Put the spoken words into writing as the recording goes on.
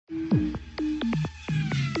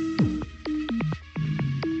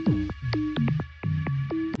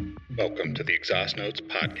Welcome to the Exhaust Notes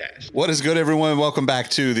Podcast. What is good, everyone? Welcome back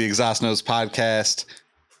to the Exhaust Notes Podcast.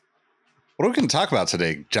 What are we going to talk about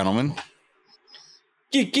today, gentlemen?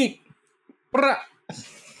 Geek. Brah.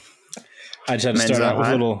 I just had to start out with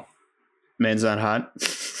a little... Man's not hot.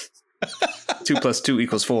 2 + 2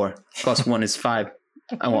 = 4. +1 is 5.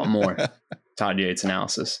 I want more. Todd Yates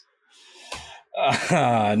analysis.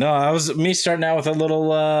 No, I was me starting out with a little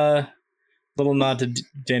nod to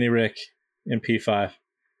Danny Rick in P5.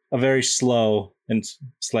 A very slow and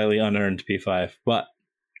slightly unearned P5, but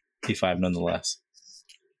P5 nonetheless.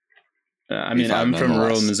 I'm from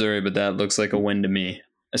rural Missouri, but that looks like a win to me,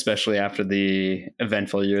 especially after the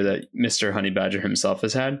eventful year that Mr. Honey Badger himself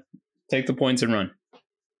has had. Take the points and run.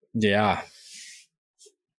 Yeah.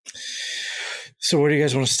 So where do you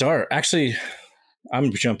guys want to start? Actually,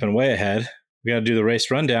 I'm jumping way ahead. We got to do the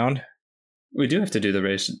race rundown. We do have to do the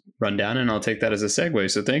race rundown, and I'll take that as a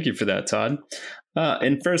segue. So thank you for that, Todd.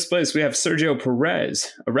 In first place, we have Sergio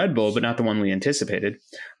Perez, a Red Bull, but not the one we anticipated.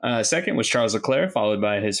 Second was Charles Leclerc, followed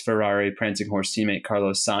by his Ferrari prancing horse teammate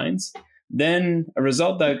Carlos Sainz. Then a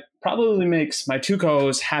result that probably makes my two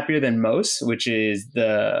co-hosts happier than most, which is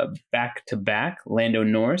the back-to-back Lando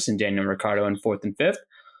Norris and Daniel Ricciardo in 4th and 5th,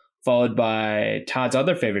 followed by Todd's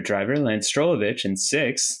other favorite driver, Lance Strolovich, in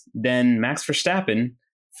 6th. Then Max Verstappen,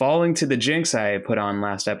 falling to the jinx I put on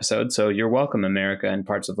last episode, so you're welcome, America and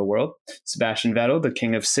parts of the world. Sebastian Vettel, the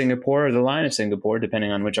king of Singapore or the Lion of Singapore,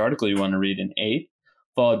 depending on which article you want to read, in 8th,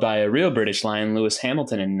 followed by a real British Lion, Lewis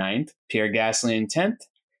Hamilton, in 9th, Pierre Gasly in 10th.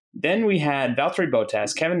 Then we had Valtteri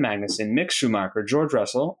Bottas, Kevin Magnussen, Mick Schumacher, George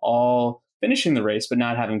Russell, all finishing the race but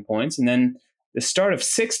not having points. And then the start of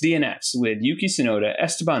 6 DNFs with Yuki Tsunoda,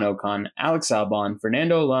 Esteban Ocon, Alex Albon,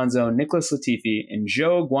 Fernando Alonso, Nicholas Latifi, and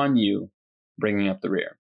Zhou Guanyu bringing up the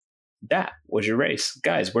rear. That was your race.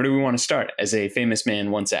 Guys, where do we want to start? As a famous man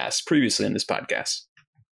once asked previously in this podcast.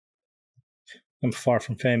 I'm far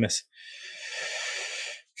from famous.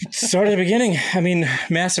 Start at the beginning.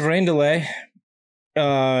 Massive rain delay,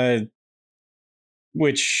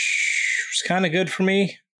 which was kind of good for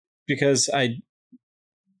me because I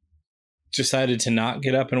decided to not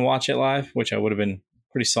get up and watch it live, which I would have been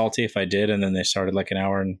pretty salty if I did. And then they started like an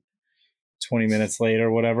hour and 20 minutes late or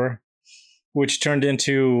whatever, which turned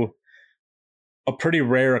into a pretty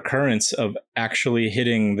rare occurrence of actually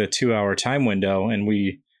hitting the 2-hour time window. And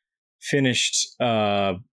we finished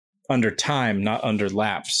under time, not under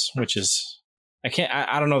laps, which is,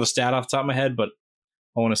 I don't know the stat off the top of my head, but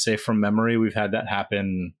I want to say from memory, we've had that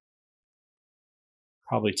happen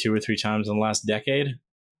probably 2 or 3 times in the last decade.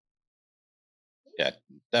 Yeah,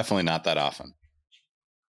 definitely not that often.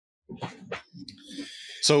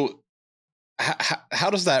 So how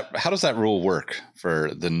does that rule work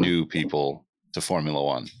for the new people to Formula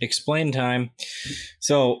One? Explain time.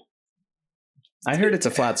 So I heard it's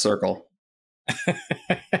a flat circle.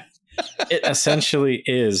 It essentially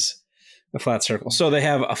is a flat circle. So they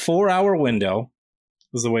have a 4-hour window.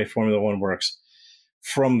 This is the way Formula One works.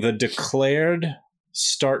 From the declared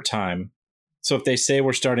start time. So if they say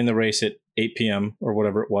we're starting the race at 8 p.m. or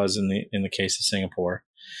whatever it was in the case of Singapore,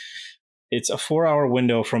 it's a 4-hour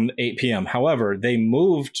window from 8 p.m. However, they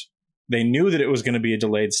knew that it was going to be a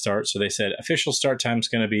delayed start. So they said official start time is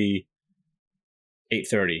going to be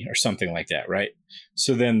 8:30 or something like that, right?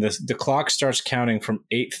 So then the clock starts counting from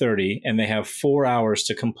 8:30 and they have 4 hours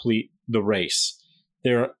to complete the race.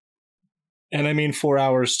 And I mean 4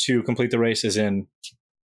 hours to complete the race as in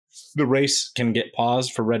the race can get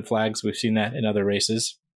paused for red flags. We've seen that in other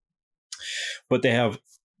races. But they have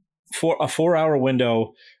a 4-hour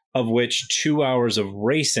window of which 2 hours of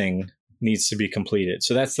racing needs to be completed.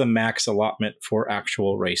 So that's the max allotment for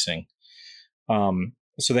actual racing.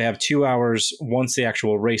 So they have 2 hours once the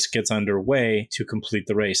actual race gets underway to complete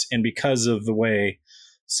the race. And because of the way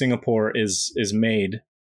Singapore is made,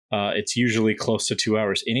 it's usually close to 2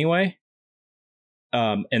 hours anyway.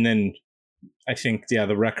 And then I think,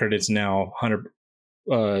 the record is now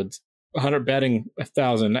 100 batting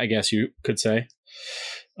 1,000, I guess you could say,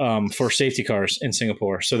 for safety cars in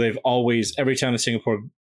Singapore. So they've always, every time the Singapore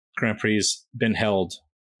Grand Prix has been held,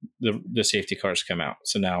 the safety cars come out.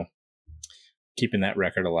 So now keeping that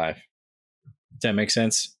record alive. Does that make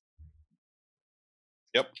sense?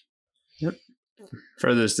 Yep.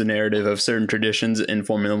 Furthers the narrative of certain traditions in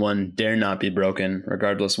Formula One dare not be broken,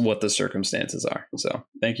 regardless what the circumstances are. So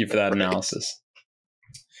thank you for that analysis.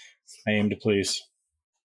 I aim to please.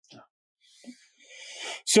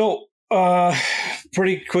 So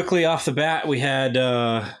pretty quickly off the bat, we had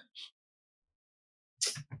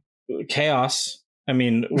chaos.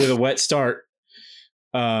 With a wet start,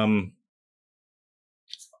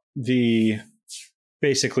 the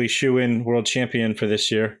basically shoe-in world champion for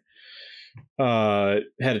this year,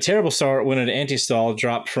 had a terrible start, went into anti-stall,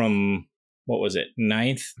 dropped from, what was it,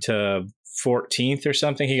 9th to 14th or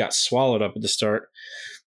something. He got swallowed up at the start.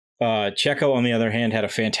 Checo, on the other hand, had a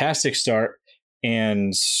fantastic start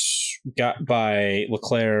and got by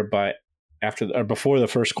Leclerc before the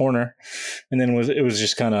first corner, and then it was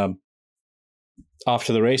just kind of off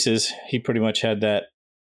to the races. He pretty much had that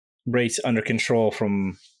race under control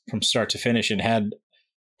from start to finish, and had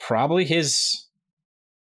probably his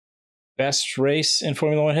best race in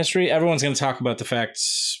Formula One history. Everyone's going to talk about the fact,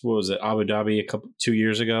 what was it, Abu Dhabi 2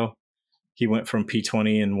 years ago? He went from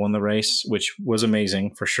P20 and won the race, which was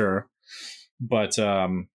amazing for sure. But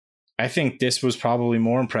I think this was probably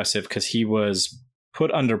more impressive because he was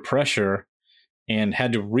put under pressure and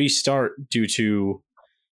had to restart due to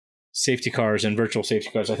safety cars and virtual safety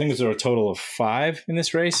cars. I think there were a total of 5 in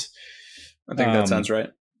this race. I think that sounds right.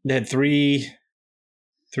 They had three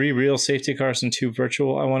real safety cars and 2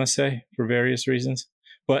 virtual, I want to say, for various reasons.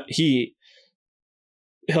 But he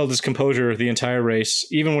held his composure the entire race,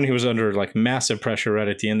 even when he was under like massive pressure right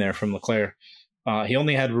at the end there from Leclerc. He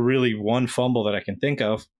only had really 1 fumble that I can think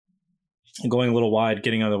of, going a little wide,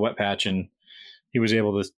 getting on the wet patch, and he was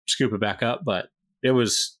able to scoop it back up. But it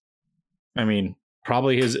was, I mean,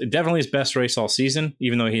 definitely his best race all season,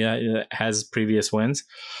 even though he has previous wins.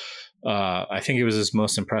 I think it was his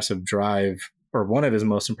most impressive drive, or one of his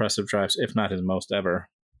most impressive drives, if not his most ever.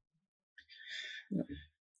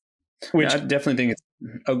 Which I definitely think it's.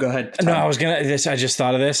 Oh, go ahead, Tom. No, I just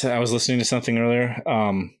thought of this. I was listening to something earlier.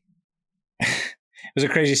 It was a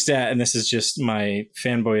crazy stat, and this is just my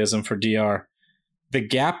fanboyism for DR. The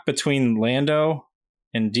gap between Lando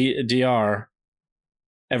and DR,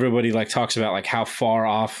 everybody like talks about like how far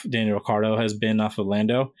off Daniel Ricciardo has been off of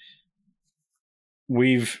Lando.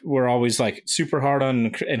 We're always like super hard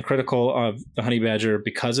on and critical of the Honey Badger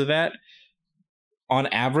because of that. On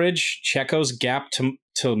average, Checo's gap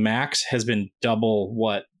to Max has been double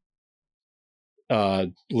what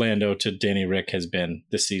Lando to Danny Rick has been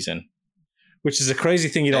this season, which is a crazy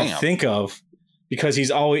thing you don't think of because he's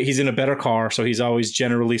in a better car, so he's always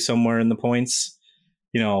generally somewhere in the points.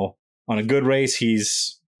 You know, on a good race,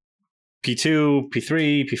 he's P2,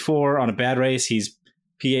 P3, P4. On a bad race, he's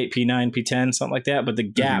P8, P9, P10, something like that. But the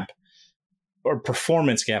gap, or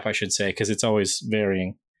performance gap, I should say, because it's always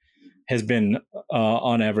varying, has been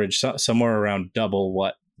on average somewhere around double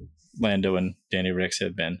what Lando and Danny Ricks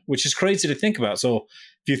have been, which is crazy to think about. So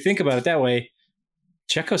if you think about it that way,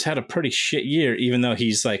 Checo's had a pretty shit year, even though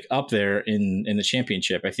he's like up there in the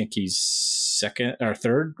championship. I think he's second or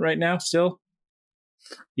third right now still,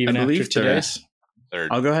 even after today's. Third.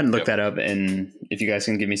 I'll go ahead and look that up, and if you guys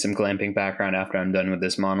can give me some glamping background after I'm done with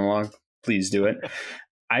this monologue, please do it.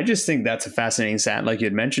 I just think that's a fascinating stat, like you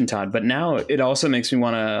had mentioned, Todd. But now it also makes me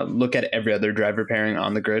want to look at every other driver pairing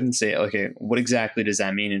on the grid and say, okay, what exactly does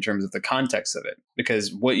that mean in terms of the context of it?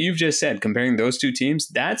 Because what you've just said, comparing those two teams,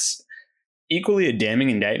 that's equally a damning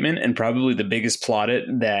indictment and probably the biggest plaudit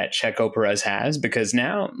that Checo Perez has, because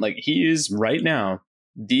now, like, he is right now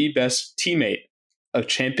the best teammate a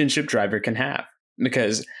championship driver can have,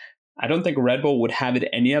 because I don't think Red Bull would have it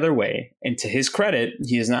any other way. And to his credit,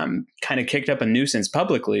 he has not kind of kicked up a nuisance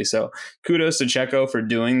publicly. So kudos to Checo for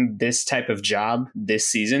doing this type of job this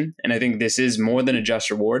season. And I think this is more than a just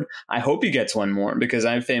reward. I hope he gets one more, because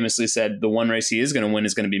I famously said the one race he is going to win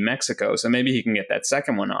is going to be Mexico. So maybe he can get that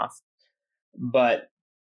second one off. But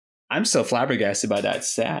I'm still flabbergasted by that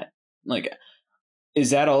stat. Like, is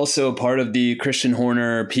that also part of the Christian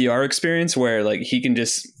Horner PR experience where like he can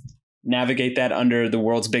just navigate that under the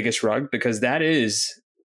world's biggest rug? Because that is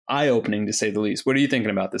eye-opening, to say the least. What are you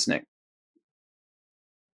thinking about this, Nick?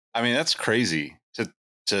 I mean, that's crazy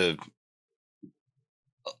to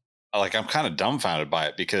like, I'm kind of dumbfounded by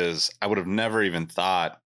it, because I would have never even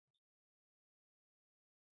thought,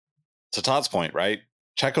 to Todd's point, right?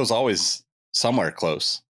 Checo's always somewhere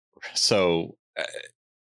close. So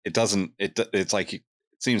it's like, it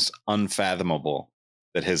seems unfathomable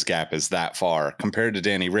that his gap is that far compared to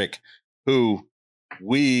Danny Rick, who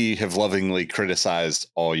we have lovingly criticized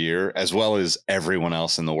all year, as well as everyone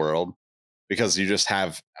else in the world, because you just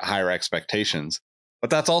have higher expectations. But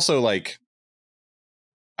that's also like,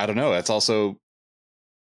 I don't know, that's also,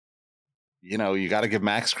 you know, you got to give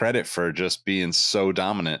Max credit for just being so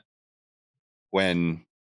dominant when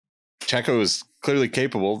Checo is clearly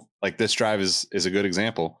capable. Like, this drive is a good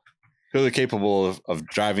example, clearly capable of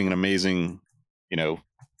driving an amazing, you know,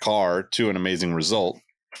 car to an amazing result,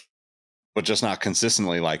 but just not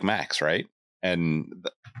consistently like Max, right? And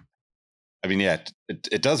I mean, yeah,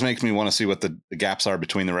 it does make me want to see what the gaps are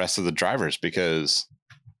between the rest of the drivers, because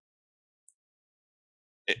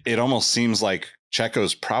it almost seems like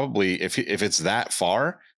Checo's probably, if it's that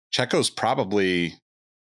far, Checo's probably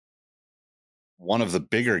one of the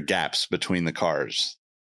bigger gaps between the cars,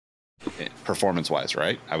 performance-wise,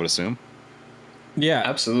 right? I would assume. Yeah,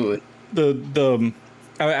 Absolutely.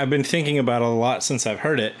 I've been thinking about it a lot since I've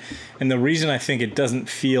heard it, and the reason I think it doesn't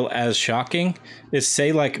feel as shocking is,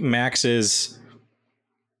 say, like Max is,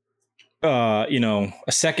 a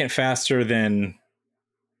second faster than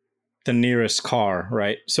the nearest car,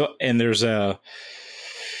 right? So, and there's I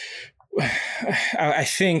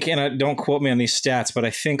think, and don't quote me on these stats, but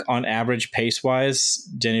I think on average pace wise,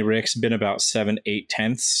 Denny Rick's been about 7-8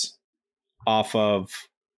 tenths off of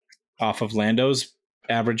Lando's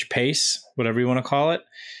average pace, whatever you want to call it.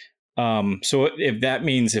 So if that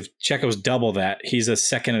means if Checo's double that, he's a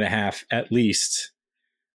second and a half at least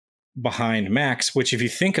behind Max, which if you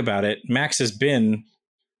think about it, Max has been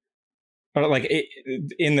like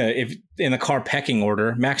in the car pecking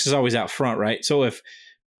order, Max is always out front, right? So if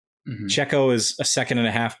Checo is a second and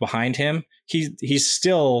a half behind him, he's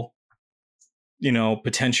still,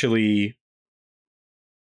 potentially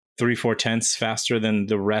 3-4 tenths faster than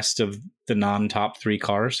the rest of the non-top 3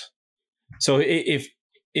 cars. So if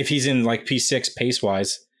he's in like P6 pace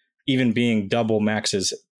wise, even being double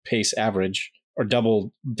Max's pace average or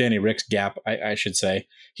double Danny Rick's gap, I should say,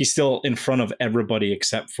 he's still in front of everybody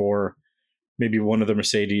except for maybe one of the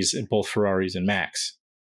Mercedes and both Ferraris and Max.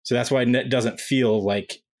 So that's why it doesn't feel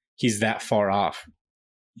like he's that far off.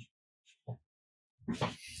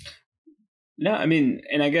 No, I mean,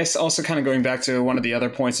 and I guess also kind of going back to one of the other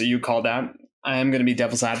points that you called out, I am going to be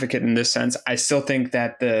devil's advocate in this sense. I still think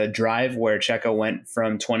that the drive where Checo went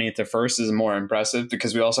from 20th to 1st is more impressive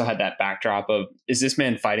because we also had that backdrop of, is this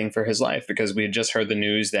man fighting for his life? Because we had just heard the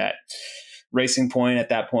news that Racing Point at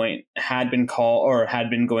that point had been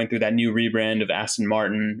going through that new rebrand of Aston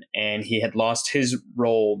Martin, and he had lost his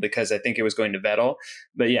role because I think it was going to Vettel.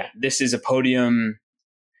 But yeah, this is a podium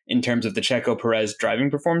in terms of the Checo Perez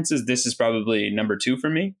driving performances. This is probably number 2 for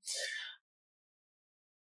me.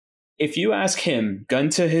 If you ask him, gun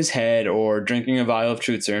to his head or drinking a vial of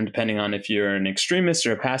truth serum, depending on if you're an extremist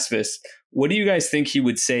or a pacifist, what do you guys think he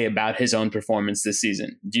would say about his own performance this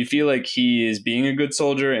season? Do you feel like he is being a good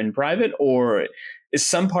soldier in private, or is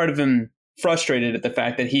some part of him frustrated at the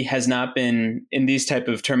fact that he has not been, in these type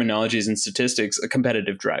of terminologies and statistics, a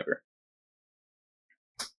competitive driver?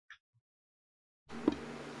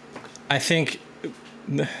 I think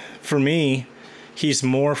for me, he's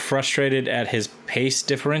more frustrated at his pace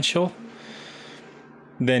differential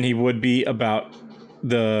than he would be about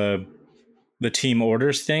the team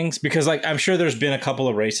orders things, because like I'm sure there's been a couple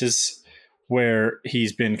of races where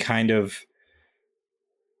he's been kind of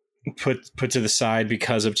put to the side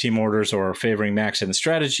because of team orders or favoring Max in the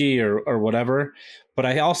strategy or whatever. But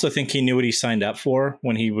I also think he knew what he signed up for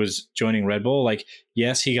when he was joining Red Bull. Like,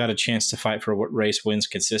 yes, he got a chance to fight for what race wins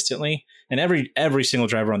consistently. And every single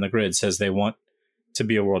driver on the grid says they want to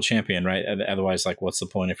be a world champion, right? Otherwise, like, what's the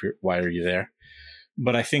point why are you there?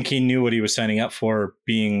 But I think he knew what he was signing up for,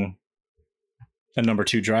 being a number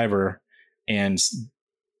 2 driver, and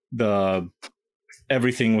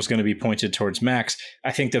everything was going to be pointed towards Max.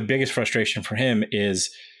 I think the biggest frustration for him is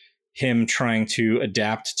him trying to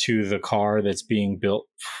adapt to the car that's being built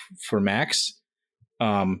for Max,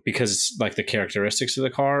 because like the characteristics of the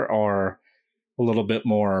car are a little bit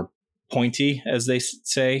more pointy, as they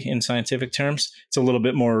say in scientific terms. It's a little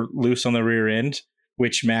bit more loose on the rear end,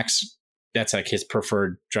 which Max, that's like his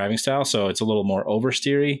preferred driving style. So it's a little more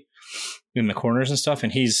oversteery in the corners and stuff.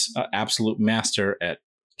 And he's an absolute master at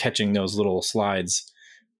catching those little slides,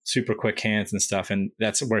 super quick hands and stuff. And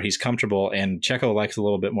that's where he's comfortable. And Checo likes a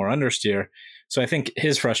little bit more understeer. So I think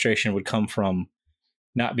his frustration would come from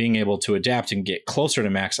not being able to adapt and get closer to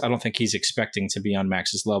Max. I don't think he's expecting to be on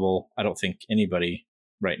Max's level. I don't think anybody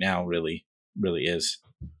right now really is.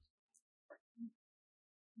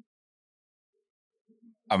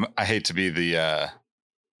 I hate to be the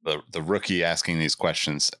rookie asking these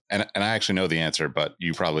questions, and I actually know the answer, but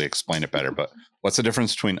you probably explain it better. But what's the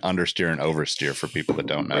difference between understeer and oversteer for people that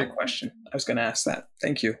don't know? Great question. I was going to ask that.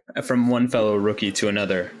 Thank you. From one fellow rookie to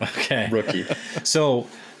another rookie. So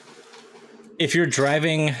if you're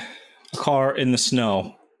driving a car in the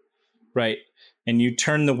snow, right, and you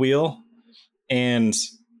turn the wheel and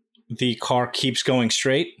the car keeps going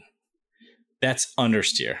straight, that's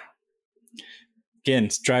understeer. Again,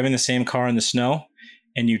 it's driving the same car in the snow,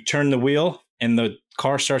 and you turn the wheel and the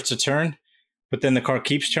car starts to turn, but then the car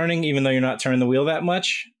keeps turning even though you're not turning the wheel that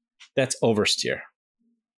much, that's oversteer.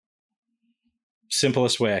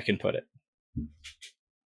 Simplest way I can put it.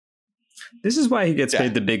 This is why he gets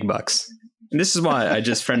paid the big bucks. And this is why I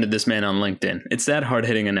just friended this man on LinkedIn. It's that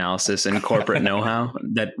hard-hitting analysis and corporate know-how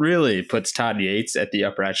that really puts Todd Yates at the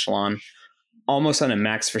upper echelon, almost on a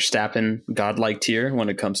Max Verstappen godlike tier when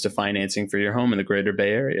it comes to financing for your home in the greater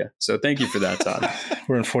Bay Area. So thank you for that, Todd.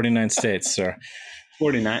 We're in 49 states, sir.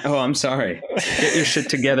 49. Oh, I'm sorry. Get your shit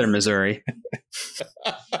together, Missouri.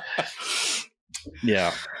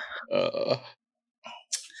 Yeah. No,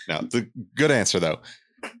 the good answer though.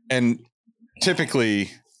 And typically,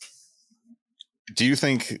 do you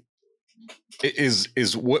think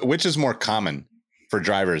which is more common for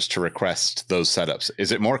drivers to request those setups?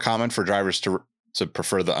 Is it more common for drivers to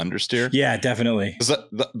prefer the understeer? Yeah, definitely.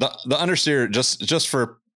 The understeer, just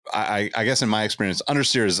for I guess in my experience,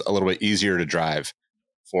 understeer is a little bit easier to drive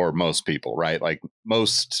for most people, right? Like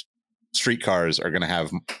most street cars are going to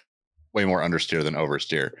have way more understeer than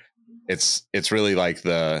oversteer. It's really like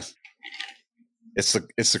it's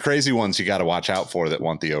the crazy ones you got to watch out for that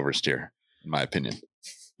want the oversteer, in my opinion.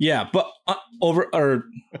 Yeah, but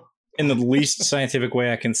in the least scientific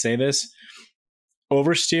way I can say this,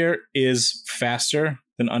 oversteer is faster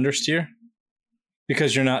than understeer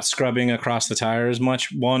because you're not scrubbing across the tire as much.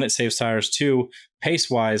 One, it saves tires. Two,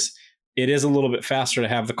 pace-wise, it is a little bit faster to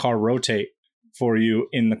have the car rotate for you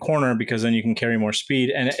in the corner because then you can carry more speed.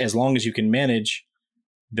 And as long as you can manage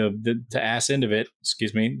the ass end of it,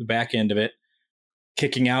 the back end of it,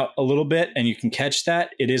 kicking out a little bit and you can catch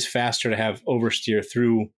that, it is faster to have oversteer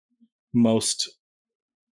through most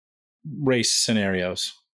race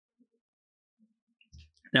scenarios.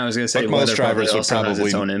 Now I was going to say, but most drivers would also has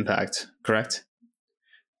its probably own impact, correct?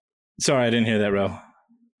 Sorry, I didn't hear that, Ro.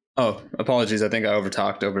 Oh, apologies. I think I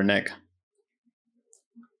overtalked over Nick.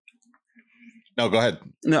 No, go ahead.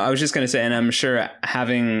 No, I was just going to say, and I'm sure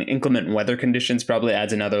having inclement weather conditions probably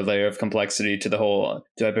adds another layer of complexity to the whole,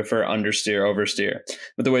 do I prefer understeer, oversteer?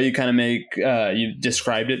 But the way you kind of you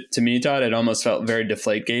described it to me, Todd, it almost felt very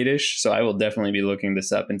Deflategate-ish. So I will definitely be looking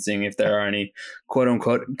this up and seeing if there are any quote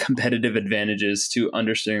unquote competitive advantages to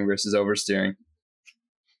understeering versus oversteering.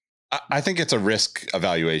 I think it's a risk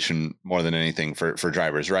evaluation more than anything for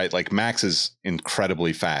drivers, right? Like Max is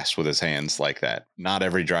incredibly fast with his hands like that. Not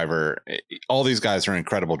every driver, all these guys are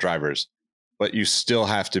incredible drivers, but you still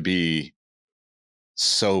have to be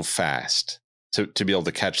so fast to be able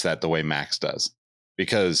to catch that the way Max does.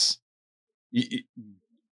 Because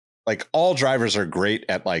like all drivers are great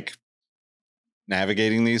at like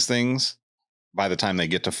navigating these things by the time they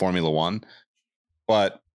get to Formula One,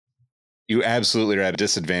 but you absolutely are at a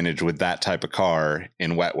disadvantage with that type of car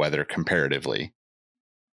in wet weather comparatively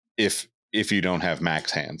if you don't have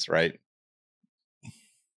Max hands, right?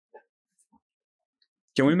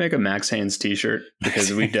 Can we make a Max Hands t-shirt?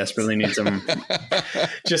 Because we desperately need some.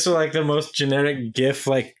 Just like the most generic GIF,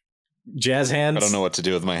 like jazz hands. I don't know what to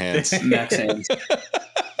do with my hands. Max Hands.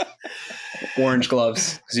 Orange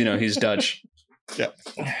gloves, because he's Dutch. Yep.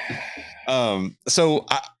 So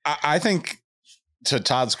I think, to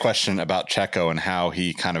Todd's question about Checo and how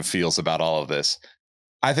he kind of feels about all of this,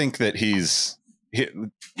 I think that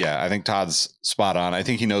I think Todd's spot on. I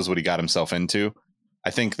think he knows what he got himself into.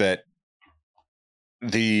 I think that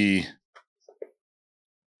these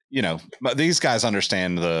guys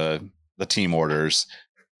understand the team orders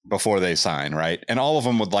before they sign, right? And all of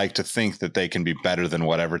them would like to think that they can be better than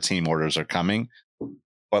whatever team orders are coming.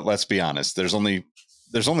 But let's be honest, there's only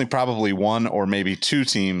probably one or maybe two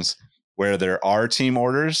teams where there are team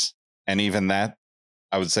orders, and even that,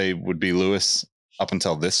 I would say, would be Lewis up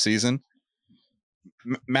until this season.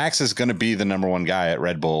 Max is going to be the number one guy at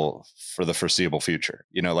Red Bull for the foreseeable future.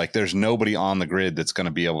 Like there's nobody on the grid that's going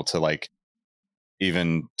to be able to like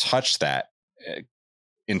even touch that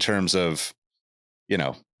in terms of,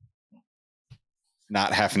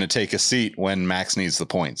 not having to take a seat when Max needs the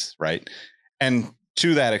points, right? And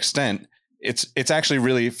to that extent, it's actually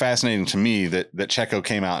really fascinating to me that Checo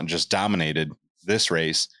came out and just dominated this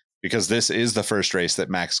race, because this is the first race that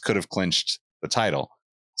Max could have clinched the title.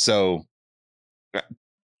 So,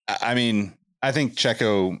 I mean, I think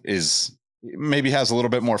Checo maybe has a little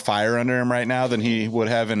bit more fire under him right now than he would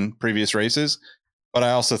have in previous races. But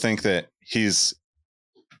I also think that he's,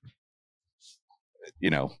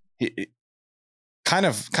 kind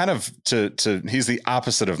of he's the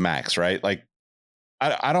opposite of Max, right? Like,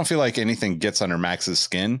 I don't feel like anything gets under Max's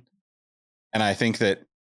skin. And I think that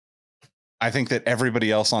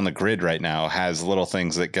everybody else on the grid right now has little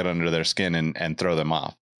things that get under their skin and throw them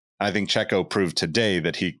off. I think Checo proved today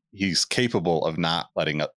that he's capable of not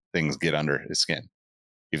letting things get under his skin,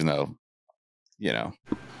 even though,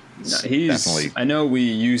 No, he's definitely. I know we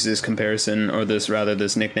use this comparison or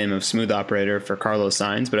this nickname of smooth operator for Carlos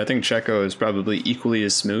Sainz, but I think Checo is probably equally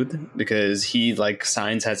as smooth because he, like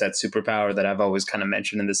Sainz, has that superpower that I've always kind of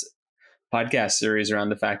mentioned in this podcast series around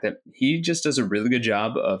the fact that he just does a really good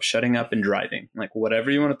job of shutting up and driving. Like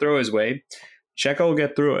whatever you want to throw his way, Checo will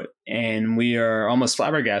get through it. And we are almost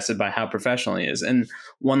flabbergasted by how professional he is. And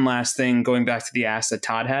one last thing, going back to the ask that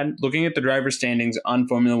Todd had, looking at the driver standings on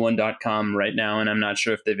Formula1.com right now, and I'm not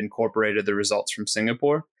sure if they've incorporated the results from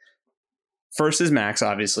Singapore. First is Max,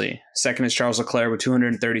 obviously. Second is Charles Leclerc with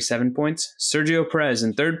 237 points. Sergio Perez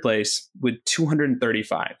in third place with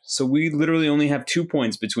 235. So we literally only have 2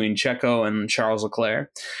 points between Checo and Charles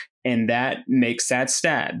Leclerc. And that makes that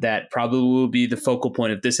stat that probably will be the focal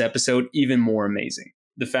point of this episode even more amazing.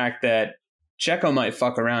 The fact that Checo might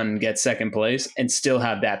fuck around and get second place and still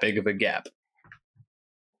have that big of a gap.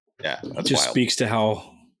 Yeah, that's just wild. speaks to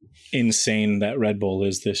how insane that Red Bull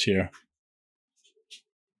is this year.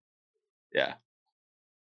 Yeah.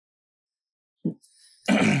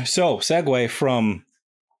 So, segue from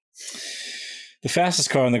the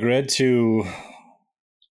fastest car on the grid to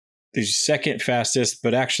the second fastest,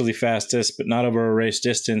 but actually fastest, but not over a race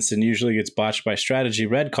distance, and usually gets botched by strategy,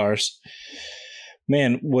 red cars.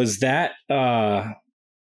 Man, was that like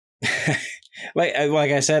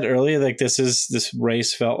I said earlier, like this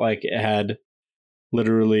race felt like it had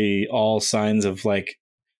literally all signs of like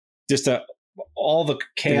just all the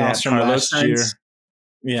chaos from last year.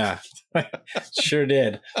 Yeah, sure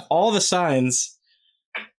did. All the signs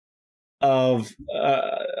of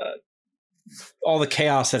all the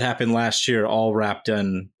chaos that happened last year all wrapped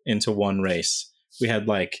into one race. We had,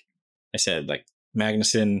 like I said, like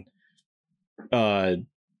Magnussen,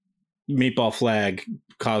 meatball flag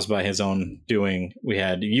caused by his own doing. We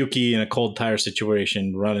had Yuki in a cold tire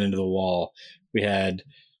situation running into the wall. We had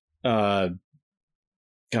God,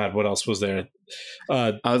 what else was there?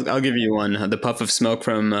 I'll give you one. The puff of smoke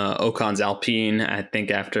from Ocon's Alpine, I think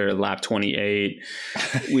after lap 28.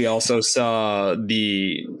 We also saw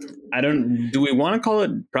do we want to call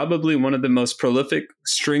it probably one of the most prolific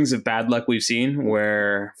strings of bad luck we've seen,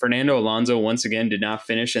 where Fernando Alonso once again did not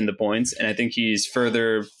finish in the points. And I think he's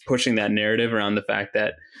further pushing that narrative around the fact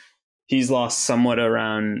that he's lost somewhat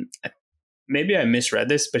around, maybe I misread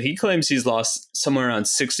this, but he claims he's lost somewhere around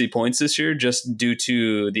 60 points this year just due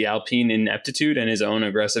to the Alpine ineptitude and his own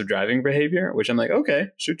aggressive driving behavior, which I'm like, okay,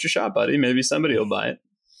 shoot your shot, buddy. Maybe somebody will buy it.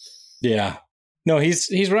 Yeah. No, he's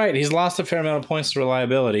right. He's lost a fair amount of points to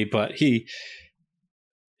reliability, but he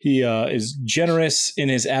is generous in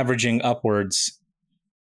his averaging upwards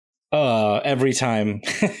every time.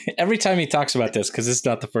 Every time he talks about this, because it's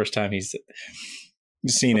not the first time he's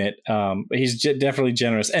seen it. He's definitely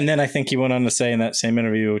generous. And then I think he went on to say in that same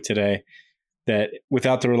interview today that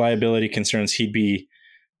without the reliability concerns, he'd be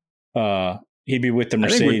with the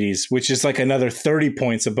Mercedes, which is like another 30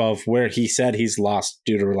 points above where he said he's lost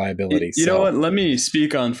due to reliability. You know what? Let me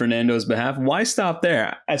speak on Fernando's behalf. Why stop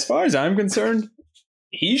there? As far as I'm concerned,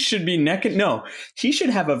 he should be he should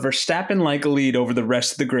have a Verstappen-like lead over the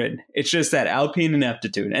rest of the grid. It's just that Alpine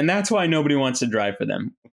ineptitude. And that's why nobody wants to drive for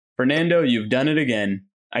them. Fernando, you've done it again.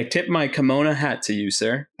 I tip my kimono hat to you,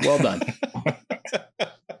 sir. Well done.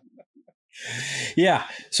 Yeah.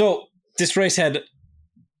 So this race had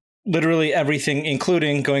literally everything,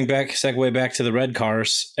 including segue back to the red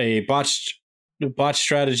cars, a botched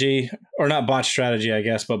strategy, or not botched strategy, I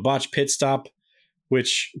guess, but botched pit stop,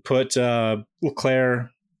 which put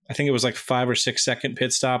Leclerc, I think it was like 5 or 6 second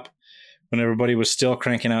pit stop when everybody was still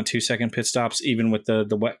cranking out 2 second pit stops, even with the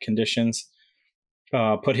wet conditions.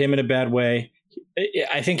 Put him in a bad way.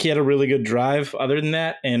 I think he had a really good drive other than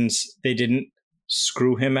that, and they didn't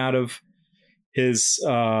screw him out of his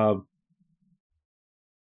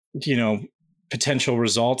potential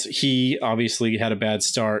result. He obviously had a bad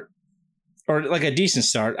start, or like a decent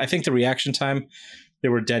start. I think the reaction time, they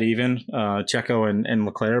were dead even, Checo and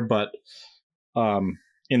Leclerc, but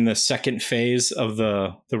in the second phase of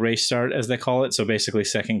the race start, as they call it, so basically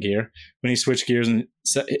second gear, when he switched gears and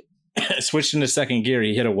switched into second gear,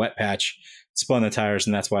 he hit a wet patch, spun the tires,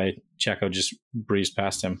 and that's why Checo just breezed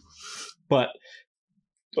past him. But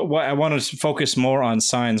what I want to focus more on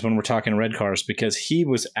Sainz when we're talking red cars, because he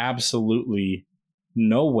was absolutely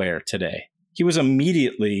nowhere today. He was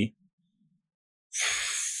immediately,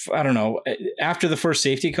 I don't know, after the first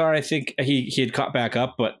safety car, I think he had caught back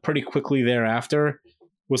up, but pretty quickly thereafter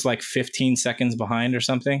was like 15 seconds behind or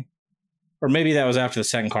something. Or maybe that was after the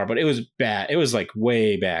second car, but it was bad. It was like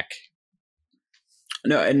way back.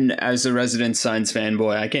 No, and as a resident Sainz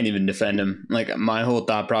fanboy, I can't even defend him. Like, my whole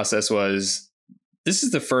thought process was, this is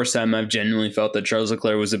the first time I've genuinely felt that Charles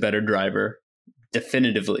Leclerc was a better driver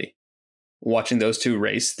definitively watching those two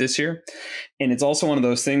race this year. And it's also one of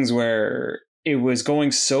those things where it was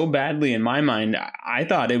going so badly in my mind. I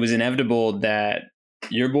thought it was inevitable that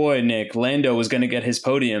your boy, Nick Lando, was going to get his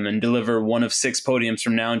podium and deliver one of 6 podiums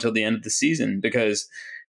from now until the end of the season, because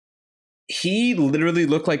he literally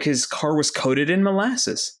looked like his car was coated in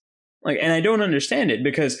molasses. And I don't understand it,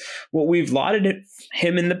 because what we've lauded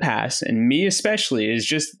him in the past, and me especially, is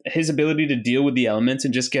just his ability to deal with the elements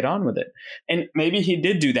and just get on with it. And maybe he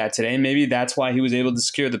did do that today, and maybe that's why he was able to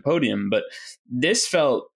secure the podium. But this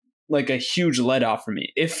felt like a huge let off for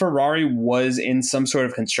me. If Ferrari was in some sort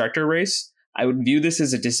of constructor race, I would view this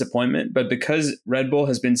as a disappointment. But because Red Bull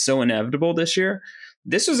has been so inevitable this year,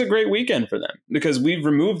 this was a great weekend for them, because we've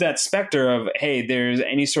removed that specter of, hey, there's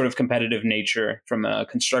any sort of competitive nature from a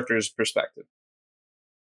constructor's perspective.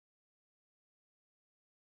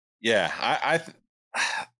 Yeah,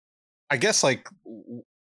 I guess, like,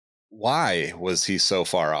 why was he so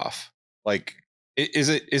far off? Like, is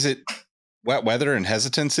it wet weather and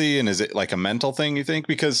hesitancy, and is it like a mental thing, you think?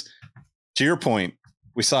 Because to your point,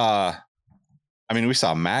 we saw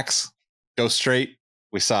Max go straight.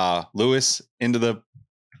 We saw Lewis into the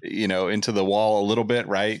wall a little bit,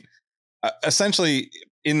 right? Essentially,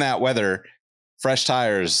 in that weather, fresh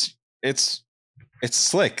tires, it's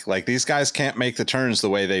slick. Like, these guys can't make the turns the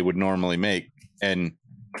way they would normally make. And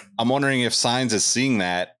I'm wondering if Sainz is seeing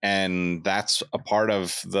that, and that's a part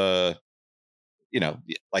of the,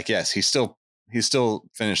 yes, he still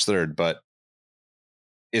finished third, but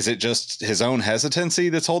is it just his own hesitancy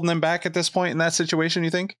that's holding him back at this point in that situation, you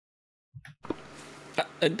think?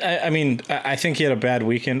 I think he had a bad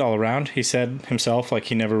weekend all around. He said himself, like,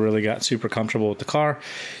 he never really got super comfortable with the car.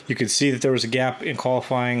 You could see that there was a gap in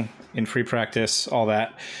qualifying, in free practice, all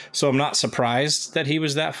that. So I'm not surprised that he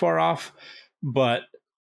was that far off, but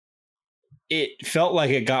it felt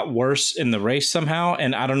like it got worse in the race somehow.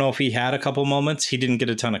 And I don't know if he had a couple moments. He didn't get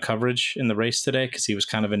a ton of coverage in the race today because he was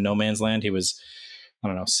kind of in no man's land. He was,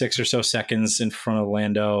 6 or so seconds in front of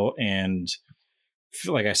Lando, and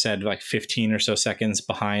like I said, like 15 or so seconds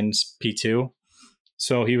behind P2.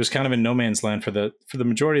 So he was kind of in no man's land for the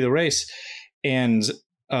majority of the race. And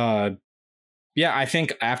I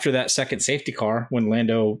think after that second safety car, when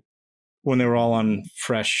they were all on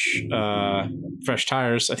fresh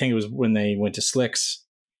tires, I think it was when they went to slicks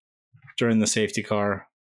during the safety car,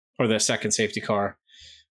 or the second safety car,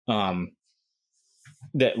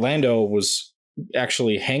 that Lando was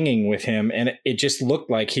actually hanging with him, and it just looked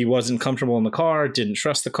like he wasn't comfortable in the car, didn't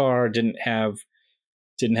trust the car, didn't have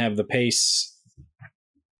the pace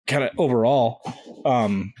kind of overall.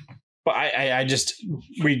 But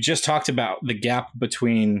we just talked about the gap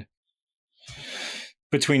between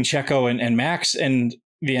Checo and Max, and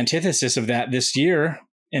the antithesis of that this year,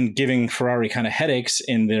 and giving Ferrari kind of headaches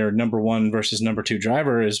in their number 1 versus number 2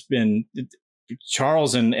 driver, has been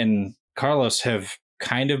Charles and Carlos have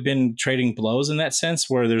kind of been trading blows in that sense,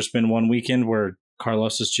 where there's been one weekend where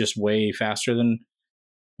Carlos is just way faster than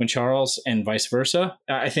Charles, and vice versa.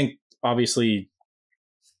 I think obviously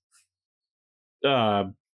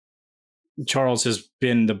Charles has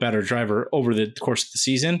been the better driver over the course of the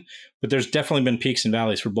season, but there's definitely been peaks and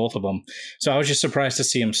valleys for both of them. So I was just surprised to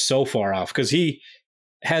see him so far off, because he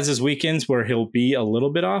has his weekends where he'll be a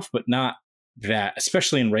little bit off, but not that,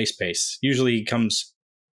 especially in race pace. Usually he comes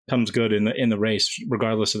good in the race,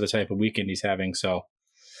 regardless of the type of weekend he's having. So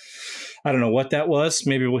I don't know what that was.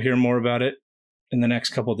 Maybe we'll hear more about it in the next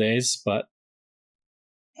couple of days, but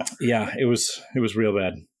yeah, it was real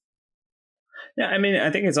bad. Yeah, I mean,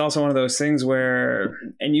 I think it's also one of those things where,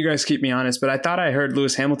 and you guys keep me honest, but I thought I heard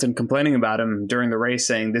Lewis Hamilton complaining about him during the race,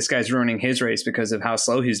 saying this guy's ruining his race because of how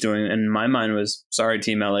slow he's doing. And my mind was, sorry,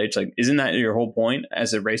 Team LH, like, isn't that your whole point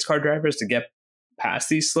as a race car driver, is to get past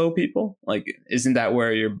these slow people? Like, isn't that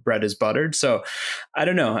where your bread is buttered? So I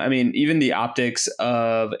don't know. I mean, even the optics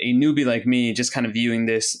of a newbie like me just kind of viewing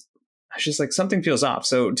this, it's just like something feels off.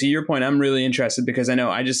 So to your point, I'm really interested, because I know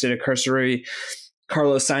I just did a cursory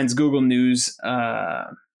Carlos Sainz Google News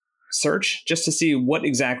search just to see what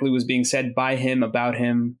exactly was being said by him, about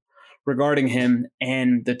him, regarding him.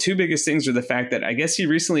 And the two biggest things are the fact that I guess he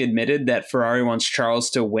recently admitted that Ferrari wants Charles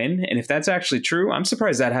to win. And if that's actually true, I'm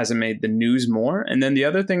surprised that hasn't made the news more. And then the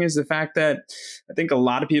other thing is the fact that I think a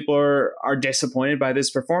lot of people are disappointed by this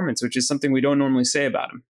performance, which is something we don't normally say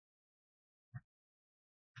about him.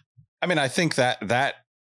 I mean, I think that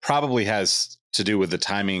probably has to do with the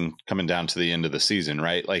timing coming down to the end of the season,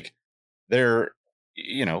 right? Like,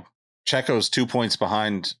 Checo's 2 points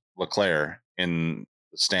behind Leclerc in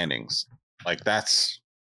the standings. Like, that's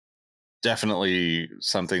definitely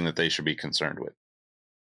something that they should be concerned with.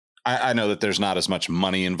 I know that there's not as much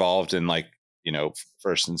money involved in, like,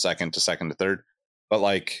 first and second to third. But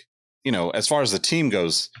like, as far as the team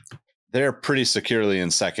goes, they're pretty securely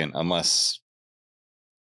in second unless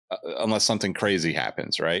something crazy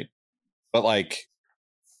happens, right? But like,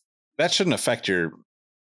 that shouldn't affect your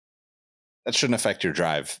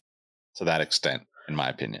drive to that extent, in my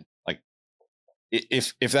opinion. Like,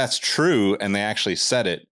 if that's true and they actually said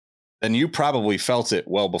it, then you probably felt it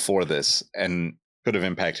well before this and could have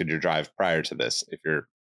impacted your drive prior to this if you're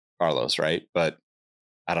Carlos, right? But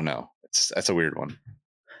I don't know. That's a weird one.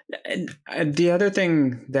 And the other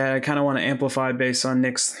thing that I kind of want to amplify based on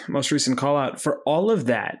Nick's most recent call out, for all of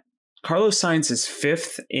that, Carlos Sainz is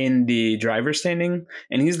 5th in the driver standing,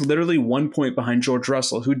 and he's literally 1 point behind George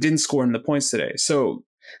Russell, who didn't score in the points today. So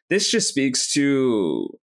this just speaks to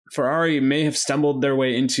Ferrari may have stumbled their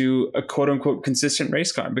way into a quote unquote consistent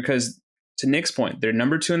race car, because to Nick's point, they're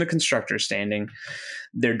number 2 in the constructor standing.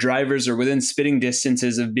 Their drivers are within spitting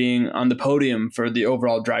distances of being on the podium for the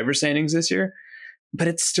overall driver standings this year. But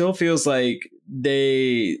it still feels like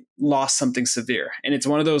they lost something severe. And it's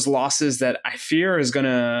one of those losses that I fear is going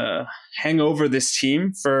to hang over this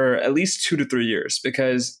team for at least 2 to 3 years,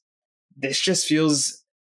 because this just feels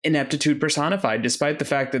ineptitude personified, despite the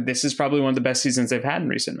fact that this is probably one of the best seasons they've had in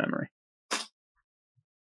recent memory.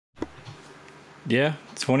 Yeah,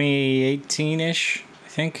 2018-ish, I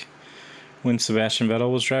think, when Sebastian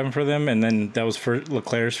Vettel was driving for them. And then that was for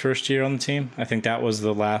Leclerc's first year on the team. I think that was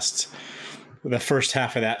the first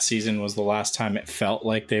half of that season was the last time it felt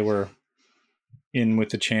like they were in with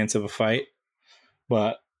the chance of a fight.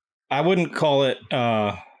 But I wouldn't call it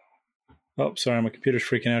oh, sorry, my computer's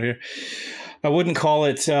freaking out here. I wouldn't call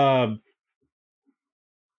it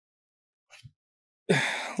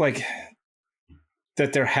like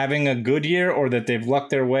that they're having a good year, or that they've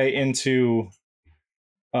lucked their way into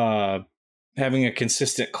having a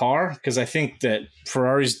consistent car, because I think that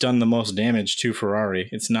Ferrari's done the most damage to Ferrari.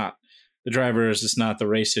 It's not the drivers, it's not the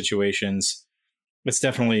race situations. It's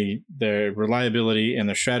definitely their reliability and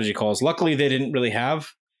their strategy calls. Luckily, they didn't really have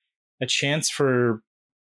a chance for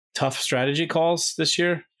tough strategy calls this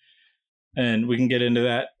year. And we can get into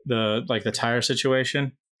that, the tire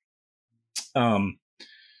situation.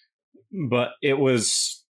 But it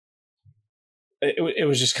was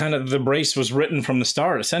just kind of, the race was written from the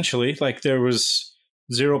start, essentially. Like, there was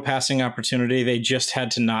zero passing opportunity. They just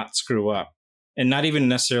had to not screw up. And not even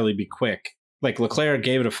necessarily be quick. Like, Leclerc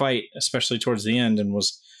gave it a fight, especially towards the end, and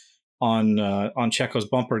was on Checo's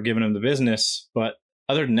bumper, giving him the business. But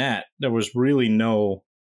other than that, there was really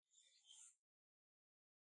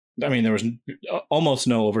there was almost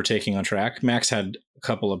no overtaking on track. Max had a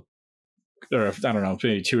couple of, or I don't know,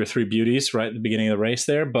 maybe 2 or 3 beauties right at the beginning of the race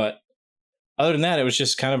there. But other than that, it was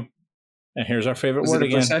just kind of, and here's our favorite word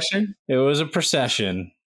again. Procession? It was a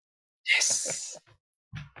procession. Yes.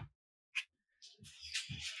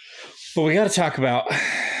 But we got to talk about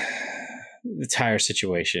the tire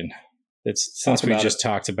situation. Since we just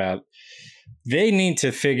talked about, they need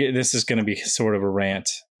to figure, this is going to be sort of a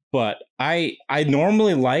rant, but I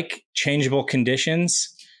normally like changeable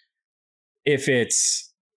conditions if it's,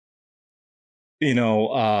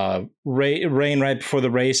 rain right before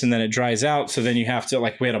the race and then it dries out. So then you have to,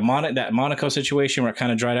 like, we had that Monaco situation where it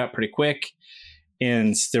kind of dried out pretty quick.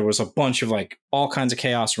 And there was a bunch of all kinds of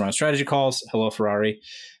chaos around strategy calls. Hello, Ferrari.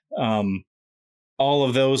 All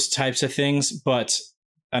of those types of things. But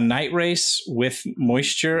a night race with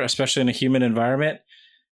moisture, especially in a humid environment,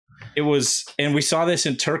 it was, and we saw this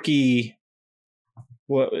in Turkey,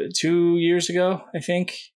 2 years ago, I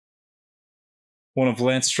think. One of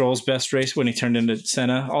Lance Stroll's best race when he turned into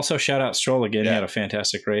Senna. Also, shout out Stroll again. Yeah. He had a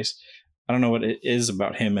fantastic race. I don't know what it is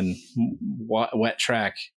about him and wet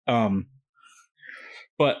track.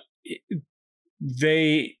 But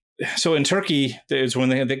so in Turkey, is when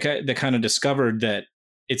they kind of discovered that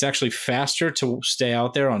it's actually faster to stay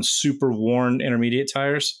out there on super worn intermediate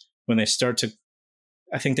tires when they start to,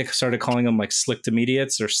 I think they started calling them like slick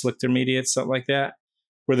intermediates or slick intermediates, something like that,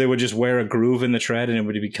 where they would just wear a groove in the tread and it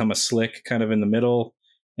would become a slick kind of in the middle.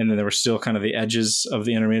 And then there were still kind of the edges of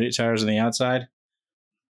the intermediate tires on the outside.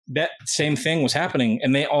 That same thing was happening.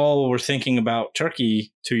 And they all were thinking about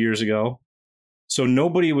Turkey 2 years ago. So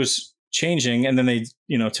nobody was changing, and then they,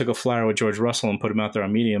 took a flyer with George Russell and put him out there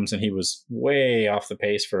on mediums, and he was way off the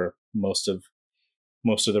pace for most of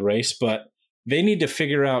the race. But they need to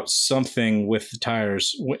figure out something with the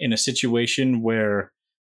tires in a situation where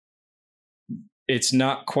it's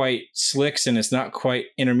not quite slicks and it's not quite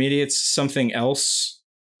intermediates, something else.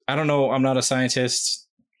 I don't know. I'm not a scientist.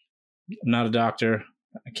 I'm not a doctor.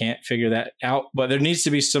 I can't figure that out, but there needs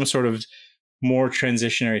to be some sort of more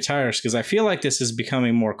transitionary tires, because I feel like this is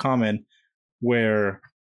becoming more common where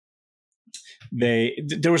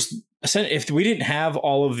there was if we didn't have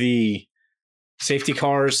all of the safety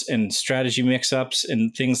cars and strategy mix-ups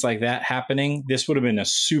and things like that happening, this would have been a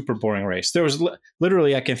super boring race. There was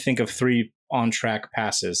literally, I can think of 3 on-track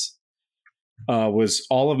passes. Was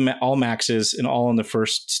all Max's and all in the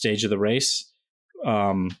first stage of the race.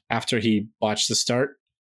 After he botched the start,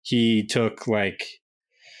 he took like,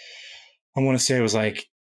 I want to say it was like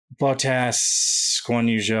Bottas, Guan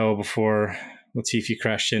Yu Zhou before Latifi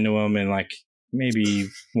crashed into him, and like maybe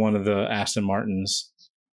one of the Aston Martins.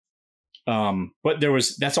 But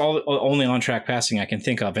that's all only on-track passing I can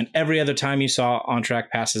think of. And every other time you saw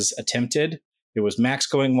on-track passes attempted, it was Max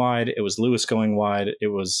going wide, it was Lewis going wide, it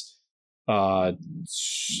was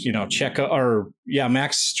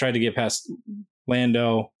Max tried to get past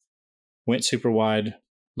Lando, went super wide.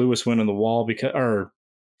 Lewis went on the wall or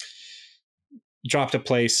dropped a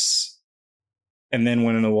place and then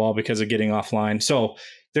went in the wall because of getting offline. So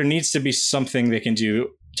there needs to be something they can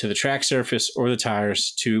do to the track surface or the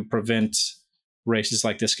tires to prevent races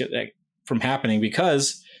like this from happening,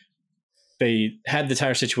 because they had the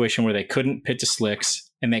tire situation where they couldn't pit to slicks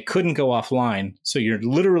and they couldn't go offline. So you're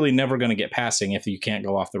literally never going to get passing if you can't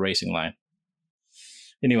go off the racing line.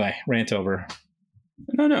 Anyway, rant over.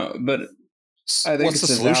 No, but I think what's the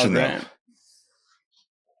solution though?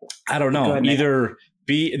 I don't know. Either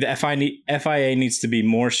the FIA needs to be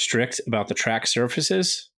more strict about the track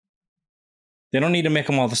surfaces. They don't need to make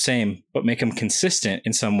them all the same, but make them consistent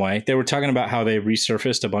in some way. They were talking about how they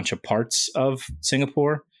resurfaced a bunch of parts of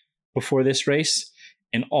Singapore before this race,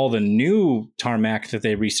 and all the new tarmac that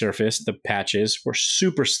they resurfaced, the patches, were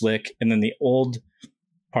super slick. And then the old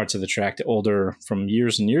parts of the track, the older from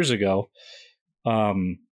years and years ago,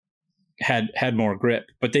 had more grip.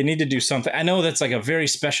 But they need to do something. I know that's like a very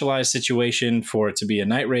specialized situation for it to be a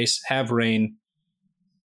night race, have rain,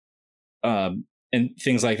 and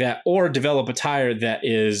things like that, or develop a tire that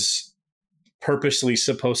is purposely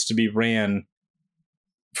supposed to be ran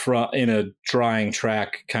in a drying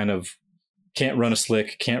track, kind of can't run a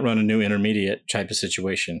slick, can't run a new intermediate type of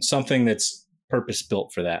situation. Something that's purpose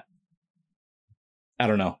built for that. I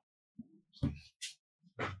don't know.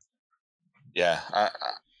 Yeah,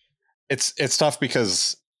 it's tough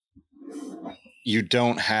because you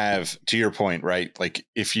don't have, to your point, right? Like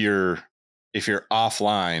if you're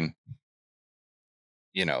offline,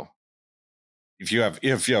 you know, if you have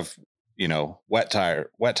wet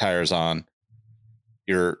tires on,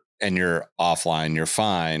 you're offline, you're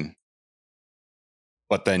fine,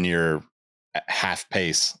 but then you're at half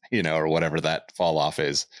pace, or whatever that fall off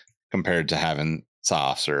is, compared to having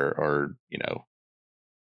softs or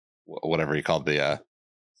whatever you call the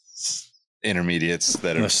intermediates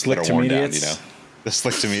that are worn down, the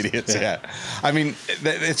slick to mediates. Yeah. I mean,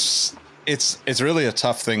 it's really a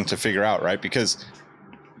tough thing to figure out, right? Because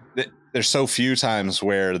there's so few times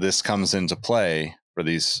where this comes into play for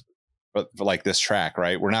like this track,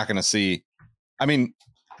 right? We're not going to see, I mean,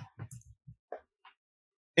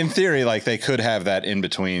 in theory, like they could have that in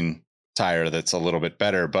between tire that's a little bit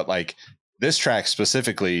better, but like this track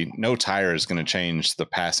specifically, no tire is going to change the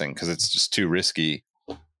passing because it's just too risky.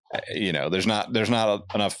 There's not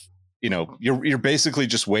enough, you're basically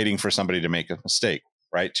just waiting for somebody to make a mistake,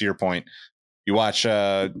 right? To your point, you watch,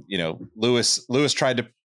 Lewis tried to,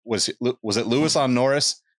 was it Lewis on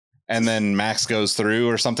Norris, and then Max goes through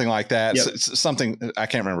or something like that. Yep. Something I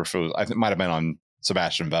can't remember if it might have been on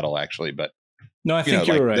Sebastian Vettel actually, but no, I think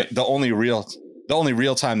you're right. The only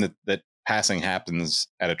real time that passing happens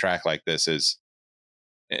at a track like this is,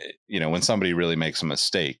 when somebody really makes a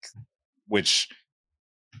mistake, which,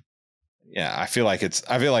 yeah, I feel like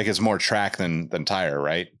it's more track than tire,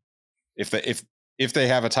 right? If they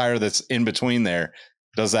have a tire that's in between there,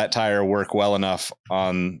 does that tire work well enough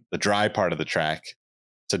on the dry part of the track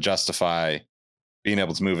to justify being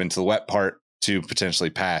able to move into the wet part to potentially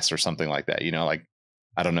pass or something like that? Like,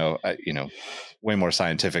 I don't know, way more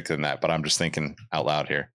scientific than that, but I'm just thinking out loud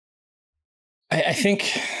here. I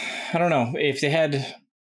think, I don't know, if they had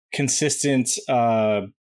consistent,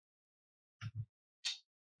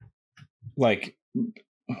 like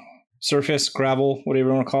surface, gravel, whatever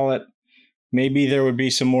you want to call it, maybe there would be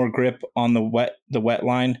some more grip on the wet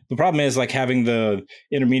line. The problem is like having the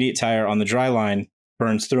intermediate tire on the dry line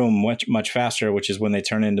burns through them much, much faster, which is when they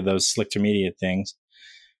turn into those slick to mediate things.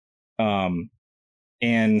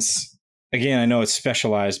 And again, I know it's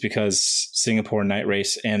specialized because Singapore night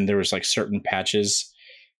race, and there was like certain patches.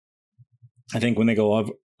 I think when they go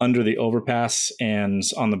under the overpass and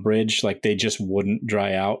on the bridge, like they just wouldn't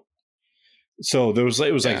dry out. So it was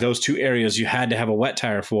like those two areas you had to have a wet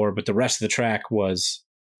tire for, but the rest of the track was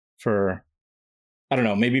for, I don't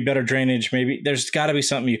know, maybe better drainage. Maybe there's got to be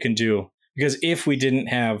something you can do. Because if we didn't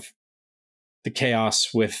have the chaos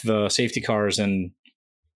with the safety cars and,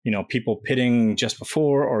 people pitting just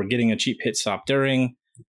before or getting a cheap pit stop during,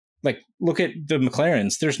 like, look at the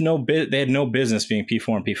McLarens. They had no business being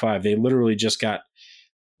P4 and P5. They literally just got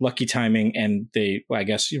lucky timing, and I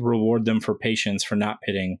guess you reward them for patience for not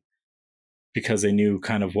pitting because they knew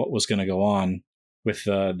kind of what was going to go on with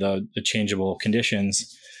the changeable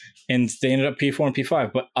conditions. And they ended up P4 and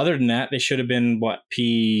P5. But other than that, they should have been,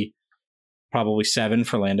 probably 7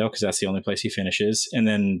 for Lando, because that's the only place he finishes. And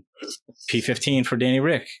then P15 for Danny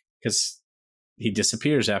Rick, because he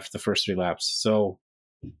disappears after the first 3 laps. So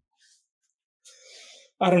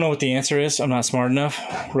I don't know what the answer is. I'm not smart enough.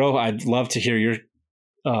 Ro, I'd love to hear your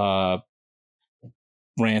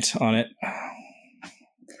rant on it.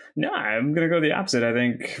 No, I'm going to go the opposite. I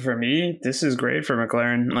think for me, this is great for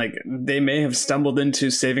McLaren. Like, they may have stumbled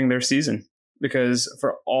into saving their season, because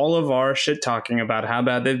for all of our shit talking about how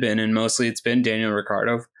bad they've been, and mostly it's been Daniel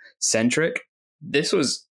Ricciardo centric,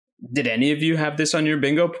 did any of you have this on your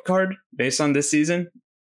bingo card based on this season?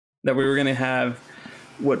 That we were going to have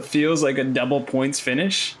what feels like a double points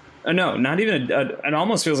finish? No, not even it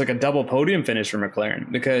almost feels like a double podium finish for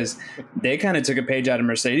McLaren, because they kind of took a page out of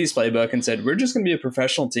Mercedes' playbook and said, we're just going to be a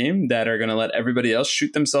professional team that are going to let everybody else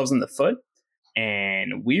shoot themselves in the foot,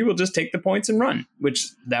 and we will just take the points and run, which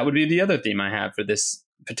that would be the other theme I have for this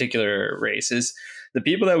particular race is the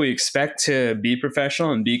people that we expect to be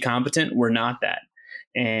professional and be competent were not that.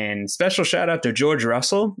 And special shout out to George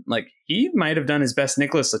Russell. Like, he might have done his best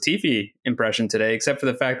Nicholas Latifi impression today, except for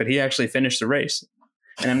the fact that he actually finished the race.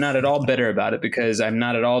 And I'm not at all bitter about it, because I'm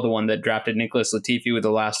not at all the one that drafted Nicholas Latifi with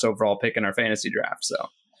the last overall pick in our fantasy draft. So,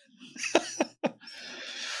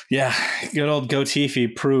 yeah, good old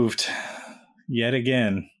Gotifi proved yet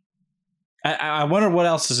again. I wonder what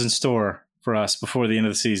else is in store for us before the end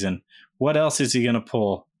of the season. What else is he going to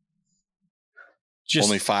pull? Just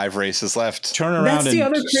only 5 races left. Turn around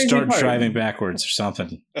and start driving backwards or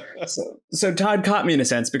something. So Todd caught me in a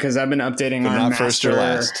sense, because I've been updating our master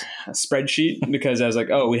spreadsheet, because I was like,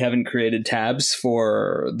 oh, we haven't created tabs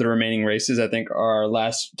for the remaining races. I think our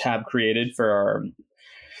last tab created for our,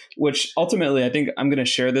 which ultimately I think I'm going to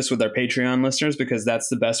share this with our Patreon listeners, because that's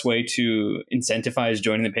the best way to incentivize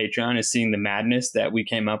joining the Patreon, is seeing the madness that we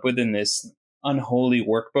came up with in this unholy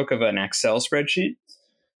workbook of an Excel spreadsheet.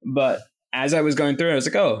 But as I was going through, I was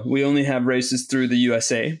like, oh, we only have races through the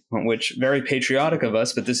USA, which very patriotic of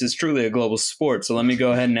us, but this is truly a global sport. So let me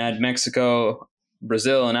go ahead and add Mexico,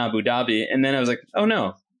 Brazil, and Abu Dhabi. And then I was like, oh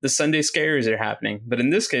no, the Sunday scares are happening. But in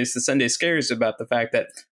this case, the Sunday scares is about the fact that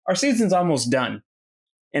our season's almost done.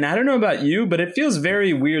 And I don't know about you, but it feels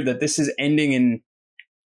very weird that this is ending in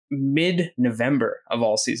mid-November of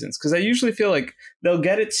all seasons. Because I usually feel like they'll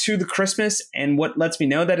get it to the Christmas. And what lets me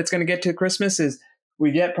know that it's going to get to Christmas is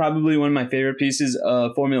we get probably one of my favorite pieces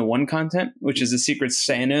of Formula One content, which is a Secret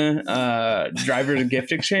Santa driver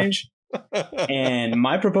gift exchange. And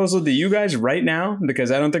my proposal to you guys right now, because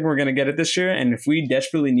I don't think we're going to get it this year, and if we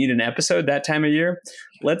desperately need an episode that time of year,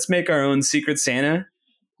 let's make our own Secret Santa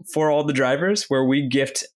for all the drivers, where we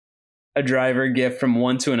gift a driver gift from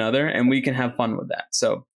one to another, and we can have fun with that.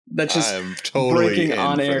 So that's just totally breaking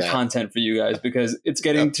on-air content for you guys, because it's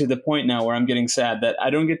getting to the point now where I'm getting sad that I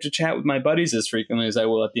don't get to chat with my buddies as frequently as I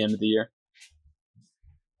will at the end of the year.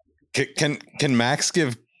 Can Max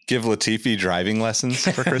give Latifi driving lessons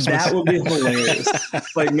for Christmas? That would be hilarious.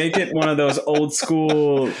 Like, make it one of those old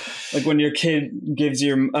school, like when your kid gives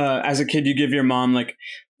your, as a kid, you give your mom like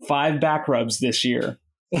 5 back rubs this year.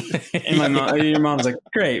 And your mom's like,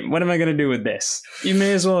 great, what am I going to do with this? You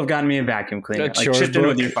may as well have gotten me a vacuum cleaner. Like, chipped in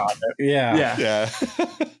with your father. Yeah.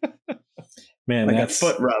 Man, like that's a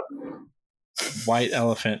foot rub. White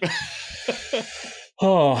elephant.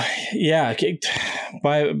 Oh, yeah.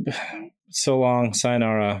 By so long,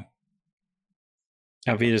 sayonara.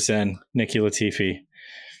 Auf Wiedersehen, Nicky Latifi.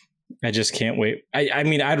 I just can't wait. I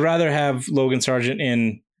mean, I'd rather have Logan Sargent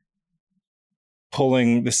in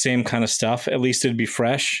pulling the same kind of stuff. At least it'd be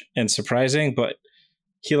fresh and surprising, but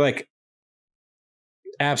he like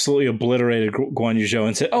absolutely obliterated Guan Yu Zhou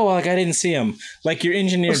and said, oh, like I didn't see him. Like, your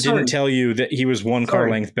engineer didn't tell you that he was one car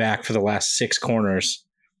length back for the last 6 corners.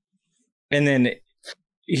 And then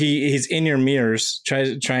he's in your mirrors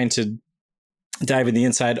trying to dive in the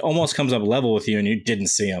inside, almost comes up level with you, and you didn't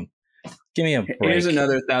see him. Give me a break. Here's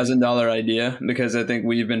another $1,000 idea, because I think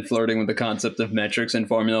we've been flirting with the concept of metrics in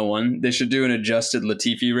Formula One. They should do an adjusted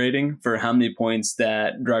Latifi rating for how many points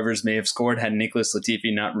that drivers may have scored had Nicholas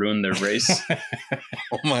Latifi not ruined their race.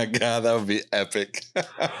 Oh my God, that would be epic.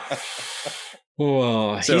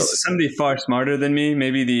 Whoa, so somebody far smarter than me,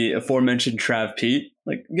 maybe the aforementioned Trav Pete,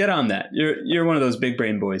 like Get on that. You're one of those big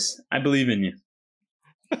brain boys. I believe in you.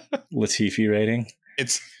 Latifi rating.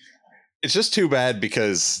 It's just too bad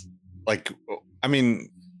because, like, I mean,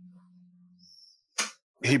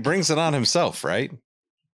 he brings it on himself, right?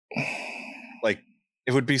 Like,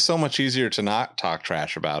 it would be so much easier to not talk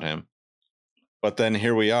trash about him. But then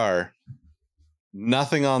here we are,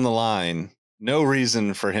 nothing on the line, no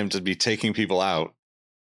reason for him to be taking people out.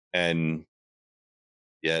 And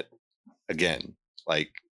yet, again, like,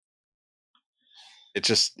 it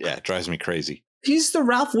just, it drives me crazy. He's the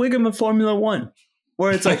Ralph Wiggum of Formula One,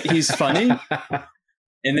 where it's like he's funny.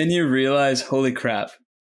 And then you realize, holy crap,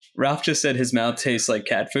 Ralph just said his mouth tastes like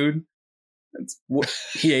cat food.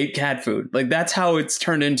 He ate cat food. Like, that's how it's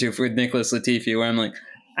turned into for Nicholas Latifi, where I'm like,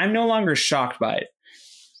 I'm no longer shocked by it.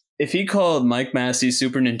 If he called Mike Massey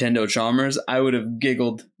Super Nintendo Chalmers, I would have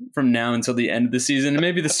giggled from now until the end of the season and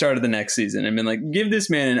maybe the start of the next season and been like, give this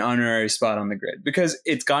man an honorary spot on the grid. Because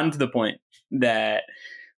it's gotten to the point that,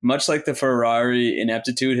 much like the Ferrari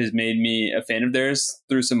ineptitude has made me a fan of theirs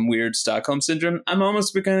through some weird Stockholm syndrome, I'm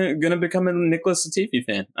almost going to become a Nicholas Latifi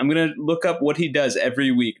fan. I'm going to look up what he does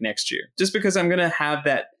every week next year, just because I'm going to have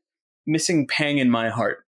that missing pang in my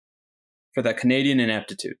heart for that Canadian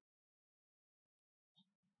ineptitude.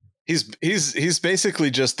 He's basically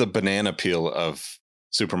just the banana peel of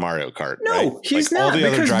Super Mario Kart. No, right? he's like, not,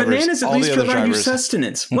 because bananas at least provide you drivers...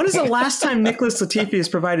 sustenance. When is the last time Nicholas Latifi has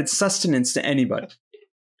provided sustenance to anybody?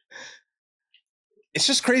 It's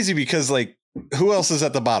just crazy because, like, who else is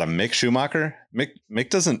at the bottom? Mick Schumacher? Mick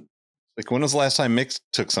doesn't, like, when was the last time Mick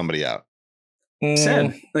took somebody out?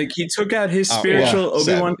 Seb. Like, he took out his spiritual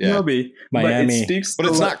Obi-Wan Kenobi. Miami. But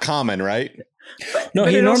it's not common, right? No,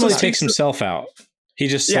 he normally takes himself out. He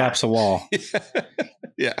just slaps a wall.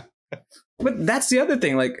 Yeah. But that's the other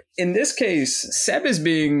thing. Like, in this case, Seb is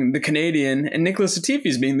being the Canadian and Nicholas Latifi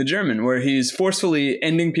is being the German, where he's forcefully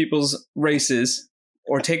ending people's races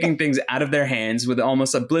or taking things out of their hands with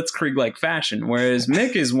almost a blitzkrieg-like fashion. Whereas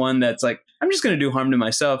Mick is one that's like, I'm just going to do harm to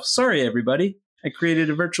myself. Sorry, everybody. I created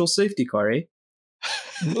a virtual safety car, eh?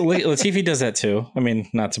 Latifi does that too. I mean,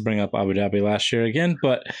 not to bring up Abu Dhabi last year again,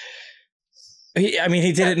 but he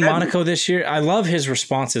did it in Monaco this year. I love his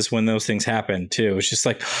responses when those things happen too. It's just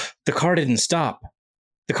like, the car didn't stop.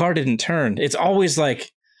 The car didn't turn. It's always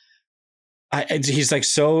like, he's like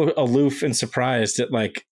so aloof and surprised at,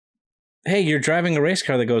 like, hey, you're driving a race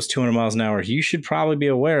car that goes 200 miles an hour. You should probably be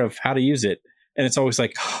aware of how to use it. And it's always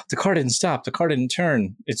like, the car didn't stop. The car didn't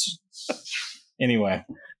turn. It's anyway.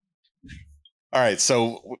 All right.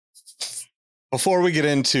 So before we get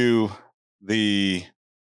into the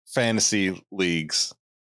fantasy leagues,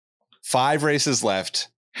 5 races left.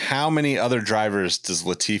 How many other drivers does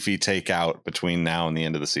Latifi take out between now and the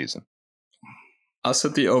end of the season? I'll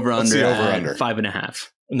set the over-under at 5.5.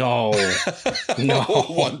 No.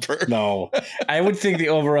 No. I would think the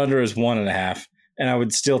over-under is 1.5, and I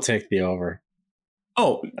would still take the over.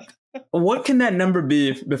 Oh, what can that number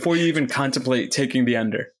be before you even contemplate taking the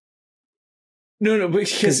under? No,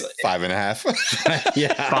 because 5.5.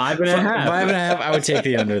 Yeah, 5.5. 5.5. I would take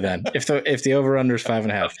the under then. If the over-under is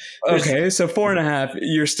 5.5. Okay, so 4.5.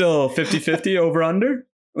 You're still 50-50 over-under?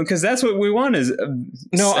 Because that's what we want is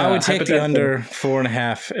I would take the under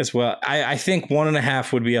 4.5 as well. I think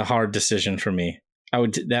 1.5 would be a hard decision for me. I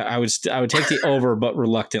would take the over, but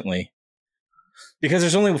reluctantly, because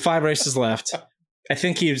there's only 5 races left. I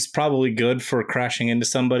think he's probably good for crashing into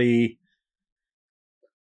somebody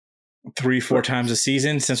 3-4 times a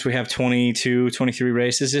season, since we have 22-23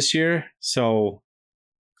 races this year. So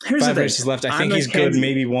here's 5 races left. I think he's good.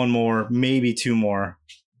 Maybe 1 more, maybe 2 more.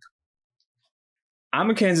 I'm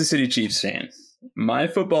a Kansas City Chiefs fan. My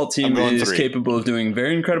football team is 3. Capable of doing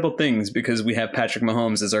very incredible things because we have Patrick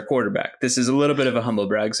Mahomes as our quarterback. This is a little bit of a humble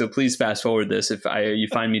brag, so please fast forward this if you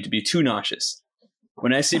find me to be too nauseous.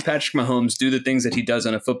 When I see Patrick Mahomes do the things that he does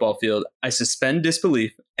on a football field, I suspend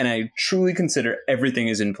disbelief and I truly consider everything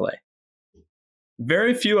is in play.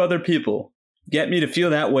 Very few other people get me to feel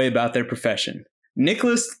that way about their profession.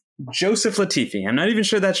 Nicholas Joseph Latifi. I'm not even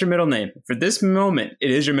sure that's your middle name. For this moment,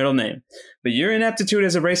 it is your middle name. But your ineptitude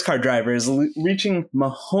as a race car driver is reaching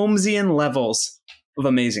Mahomesian levels of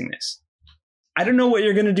amazingness. I don't know what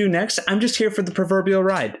you're going to do next. I'm just here for the proverbial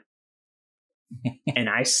ride. And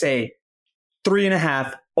I say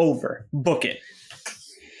 3.5 over. Book it.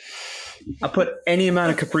 I'll put any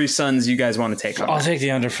amount of Capri Suns you guys want to take on. I'll take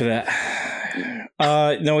the under for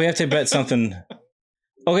that. No, we have to bet something.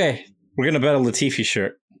 Okay, we're going to bet a Latifi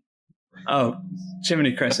shirt. Oh,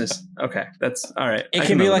 Jiminy Christmas. Okay, that's all right. It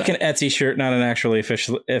can be like an Etsy shirt, not an actually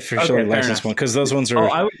officially licensed one, because those ones are. Oh,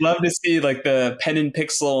 I would love to see like the Pen and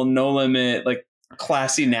Pixel No Limit, like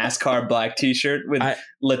classy NASCAR black T-shirt with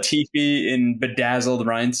Latifi in bedazzled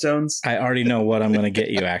rhinestones. I already know what I'm going to get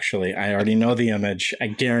you. Actually, I already know the image. I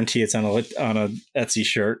guarantee it's on a Etsy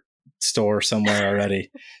shirt store somewhere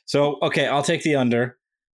already. So okay, I'll take the under.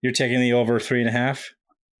 You're taking the over 3.5.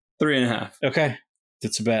 3.5. Okay,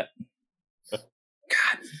 that's a bet.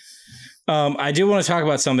 God. I do want to talk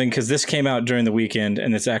about something because this came out during the weekend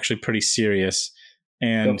and it's actually pretty serious,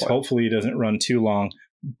 and hopefully it doesn't run too long.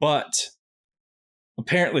 But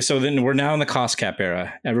apparently, so then we're now in the cost cap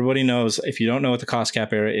era. Everybody knows, if you don't know what the cost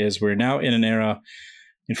cap era is, we're now in an era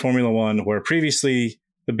in Formula One where previously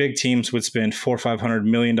the big teams would spend $400 or $500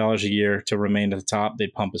 million a year to remain at the top.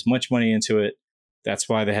 They'd pump as much money into it. That's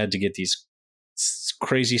why they had to get these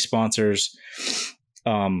crazy sponsors.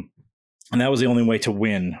 And that was the only way to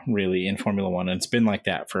win, really, in Formula One. And it's been like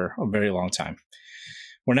that for a very long time.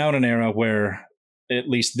 We're now in an era where, at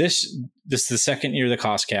least this is the second year of the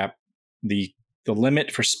cost cap, the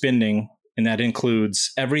limit for spending, and that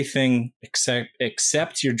includes everything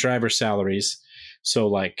except your driver salaries. So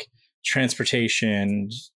like transportation,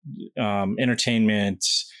 entertainment,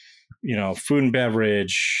 food and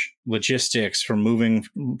beverage, logistics for moving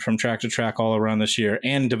from track to track all around this year,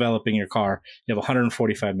 and developing your car. You have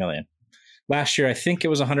 $145 million. Last year, I think it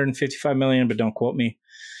was $155 million, but don't quote me.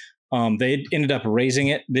 They ended up raising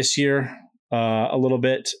it this year a little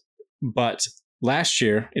bit, but last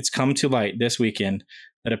year it's come to light this weekend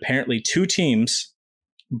that apparently 2 teams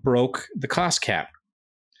broke the cost cap.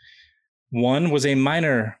 One was a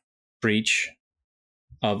minor breach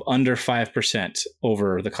of under 5%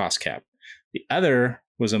 over the cost cap. The other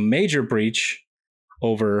was a major breach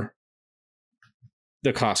over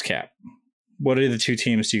the cost cap. What are the 2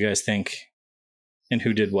 teams do you guys think, and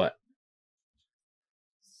who did what?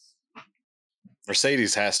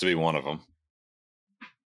 Mercedes has to be one of them.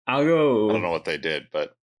 I'll go. I don't know what they did,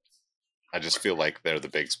 but I just feel like they're the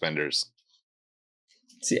big spenders.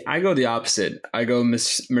 See, I go the opposite. I go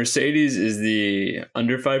Mercedes is the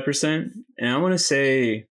under 5%. And I want to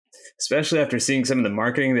say, especially after seeing some of the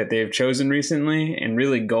marketing that they've chosen recently and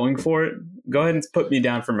really going for it, go ahead and put me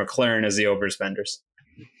down for McLaren as the overspenders.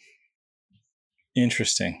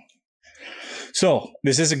 Interesting. So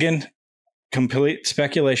this is, again, complete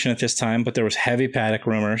speculation at this time, but there was heavy paddock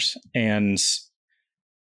rumors, and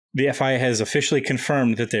the FIA has officially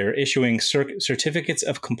confirmed that they're issuing certificates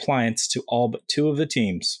of compliance to all but 2 of the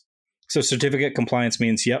teams. So certificate compliance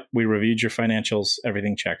means, yep, we reviewed your financials,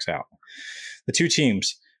 everything checks out. The 2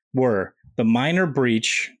 teams were, the minor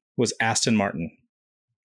breach was Aston Martin.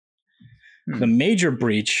 The major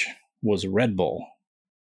breach was Red Bull,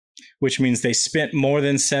 which means they spent more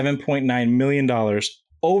than $7.9 million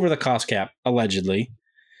over the cost cap, allegedly.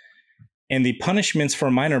 And the punishments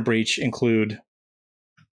for minor breach include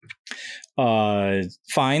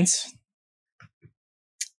fines,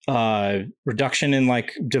 reduction in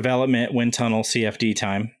like development, wind tunnel, CFD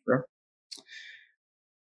time. Sure.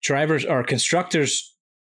 Drivers or constructors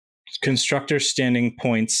standing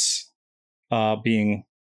points being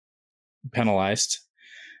penalized,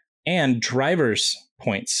 and drivers'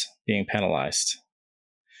 points being penalized.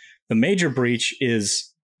 The major breach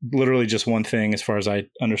is literally just one thing, as far as I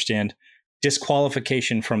understand: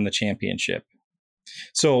 disqualification from the championship.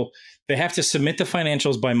 So they have to submit the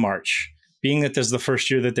financials by March. Being that this is the first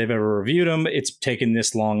year that they've ever reviewed them, it's taken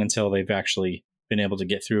this long until they've actually been able to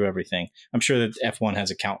get through everything. I'm sure that F1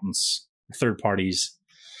 has accountants, third parties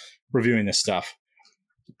reviewing this stuff.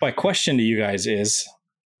 My question to you guys is,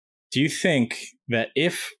 do you think that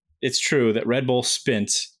if it's true that Red Bull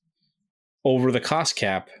spent over the cost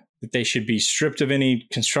cap, that they should be stripped of any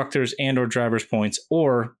constructors and or drivers points,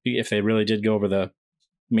 or if they really did go over the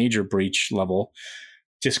major breach level,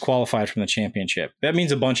 disqualified from the championship? That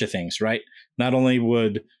means a bunch of things, right? Not only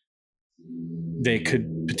would they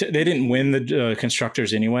didn't win the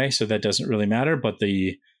constructors anyway, so that doesn't really matter, but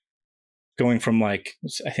the going from like,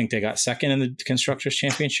 I think they got second in the constructors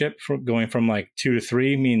championship, going from like 2 to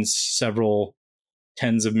 3 means several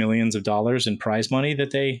tens of millions of dollars in prize money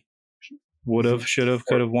that they would have, should have,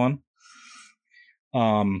 could have won.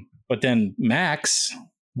 But then Max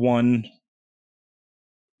won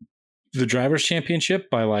the drivers' championship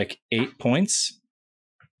by like 8 points,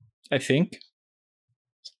 I think.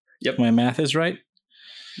 Yep. My math is right.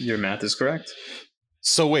 Your math is correct.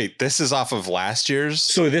 So wait, this is off of last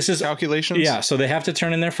year's calculations? Yeah, so they have to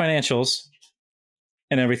turn in their financials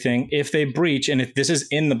and everything. If they breach, and if this is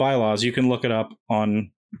in the bylaws, you can look it up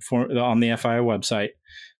on the FIA website,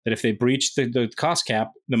 that if they breach the cost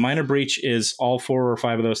cap, the minor breach is all 4 or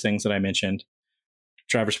 5 of those things that I mentioned: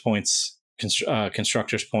 driver's points,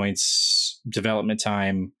 constructors points, development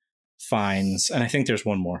time, fines, and I think there's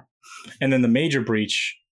one more. And then the major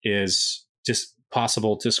breach is just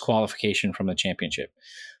possible disqualification from the championship.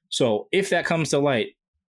 So if that comes to light,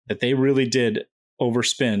 that they really did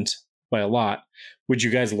overspend by a lot, would you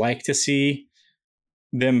guys like to see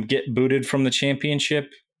them get booted from the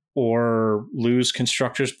championship or lose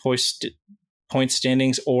constructors point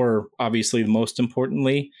standings, or obviously most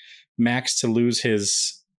importantly, Max to lose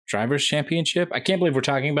his drivers championship? I can't believe we're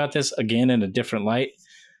talking about this again in a different light,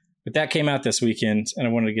 but that came out this weekend and I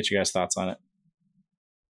wanted to get you guys' thoughts on it.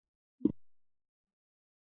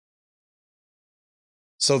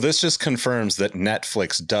 So this just confirms that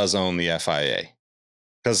Netflix does own the FIA,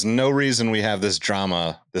 because no reason we have this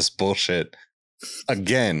drama, this bullshit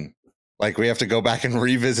again. Like, we have to go back and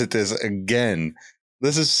revisit this again.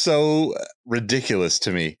 This is so ridiculous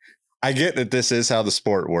to me. I get that this is how the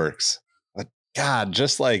sport works, but God,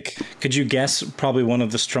 just like... Could you guess probably one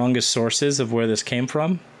of the strongest sources of where this came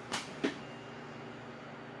from?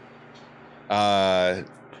 I'm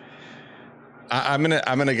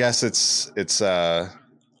gonna guess it's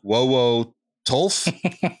Wowo Tolf.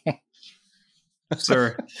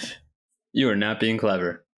 Sir, you are not being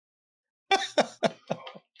clever.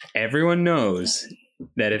 Everyone knows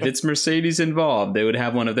that if it's Mercedes involved, they would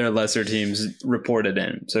have one of their lesser teams reported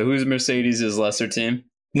in. So who's Mercedes' lesser team?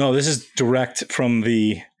 No, this is direct from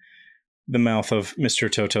the mouth of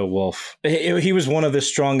Mr. Toto Wolff. He was one of the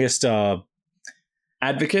strongest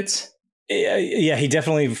advocates. Yeah, he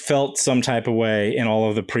definitely felt some type of way in all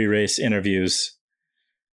of the pre-race interviews.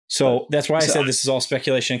 So that's why I said this is all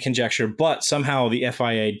speculation and conjecture, but somehow the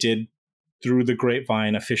FIA did, through the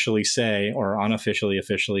grapevine, officially say, or unofficially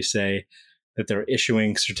officially say, that they're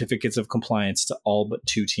issuing certificates of compliance to all but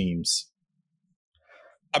 2 teams.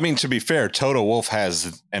 I mean, to be fair, Toto Wolff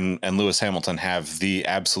has and Lewis Hamilton have the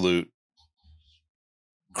absolute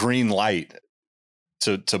green light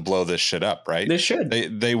to blow this shit up, right? They should.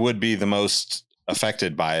 They would be the most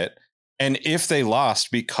affected by it. And if they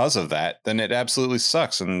lost because of that, then it absolutely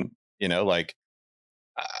sucks. And, you know, like,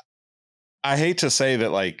 I hate to say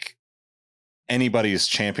that, like, anybody's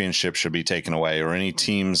championship should be taken away, or any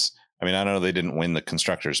teams. I mean, I know they didn't win the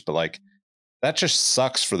constructors, but like, that just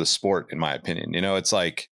sucks for the sport, in my opinion. You know, it's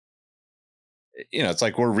like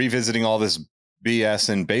we're revisiting all this BS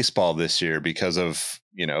in baseball this year because of,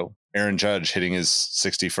 you know, Aaron Judge hitting his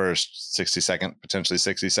 61st, 62nd, potentially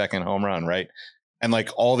 62nd home run, right? And like,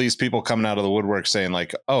 all these people coming out of the woodwork saying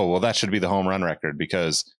like, oh, well, that should be the home run record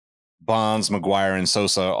because Bonds, McGuire, and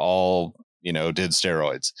Sosa all, you know, did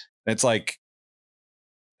steroids. And it's like,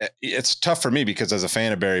 it's tough for me because as a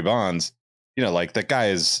fan of Barry Bonds, you know, like, that guy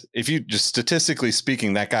is, if you just statistically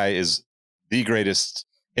speaking, that guy is the greatest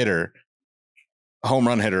hitter, home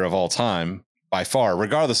run hitter of all time by far,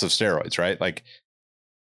 regardless of steroids, right? Like,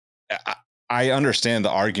 I understand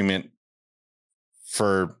the argument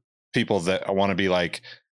for people that want to be like,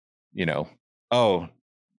 you know, oh,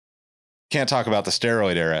 can't talk about the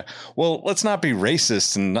steroid era. Well, let's not be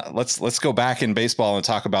racist, and let's go back in baseball and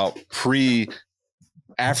talk about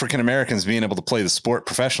African Americans being able to play the sport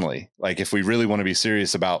professionally. Like, if we really want to be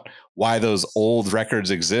serious about why those old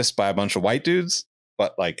records exist by a bunch of white dudes,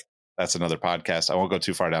 but like, that's another podcast. I won't go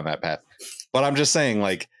too far down that path, but I'm just saying,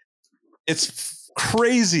 like, it's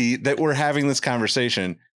crazy that we're having this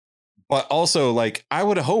conversation, but also, like, I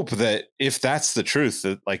would hope that if that's the truth,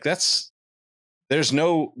 that like, there's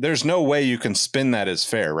no way you can spin that as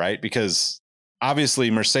fair, right? Because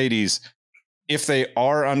obviously Mercedes, if they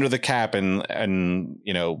are under the cap and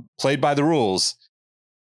you know, played by the rules,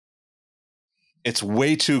 it's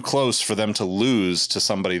way too close for them to lose to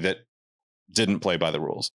somebody that didn't play by the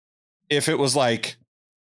rules. If it was like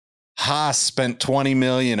Haas spent 20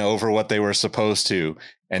 million over what they were supposed to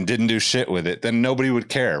and didn't do shit with it, then nobody would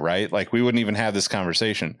care, right? Like, we wouldn't even have this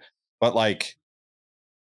conversation. But like,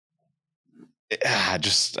 it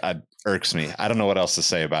irks me. I don't know what else to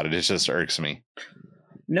say about it. It just irks me.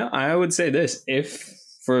 No, I would say this: if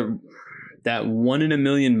for that 1 in a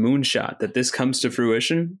million moonshot that this comes to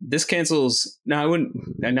fruition, this cancels. No, I wouldn't.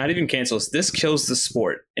 Not even cancels. This kills the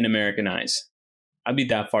sport in American eyes. I'd be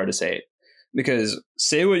that far to say it, because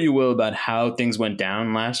say what you will about how things went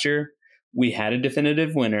down last year, we had a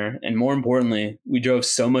definitive winner, and more importantly, we drove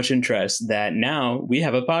so much interest that now we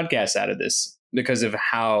have a podcast out of this because of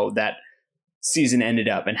how that season ended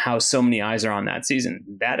up and how so many eyes are on that season.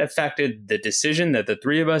 That affected the decision that the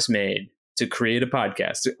 3 of us made to create a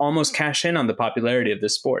podcast, to almost cash in on the popularity of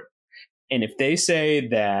this sport. And if they say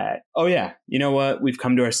that, oh yeah, you know what, we've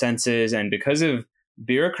come to our senses, and because of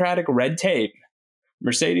bureaucratic red tape,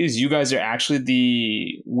 Mercedes, you guys are actually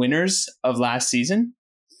the winners of last season,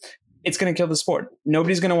 it's going to kill the sport.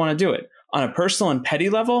 Nobody's going to want to do it. On a personal and petty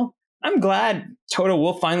level, I'm glad Toto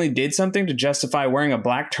Wolff finally did something to justify wearing a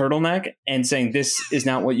black turtleneck and saying this is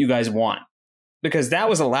not what you guys want. Because that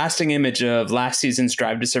was a lasting image of last season's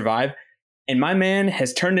Drive to Survive. And my man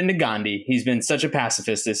has turned into Gandhi. He's been such a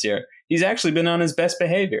pacifist this year. He's actually been on his best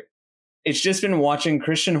behavior. It's just been watching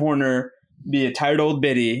Christian Horner be a tired old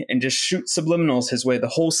biddy and just shoot subliminals his way the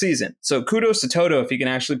whole season. So kudos to Toto if he can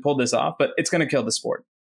actually pull this off, but it's going to kill the sport.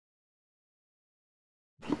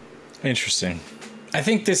 Interesting. I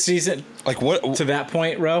think this season, like what to that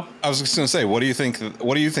point, Ro. I was just going to say, what do you think?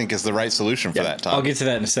 What do you think is the right solution for that, Todd? I'll get to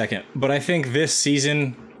that in a second. But I think this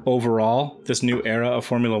season overall, this new era of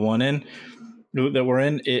Formula One that we're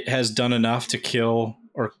in, it has done enough to kill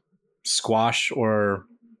or squash or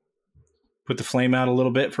put the flame out a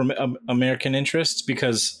little bit from American interests,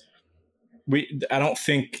 because I don't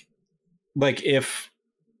think, like, if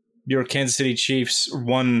your Kansas City Chiefs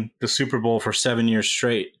won the Super Bowl for 7 years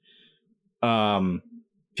straight,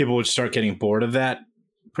 people would start getting bored of that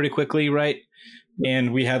pretty quickly, right?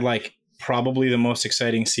 And we had like probably the most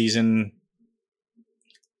exciting season,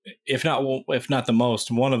 if not the most,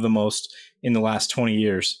 one of the most in the last 20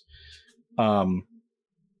 years.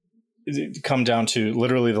 Come down to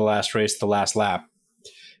literally the last race, the last lap.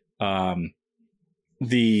 I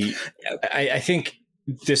think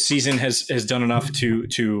this season has done enough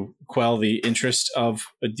to quell the interest of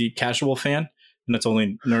the casual fan, and it's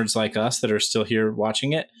only nerds like us that are still here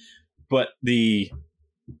watching it. But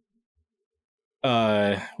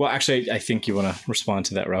well, actually, I think you want to respond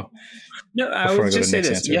to that, Ro. No, I would just say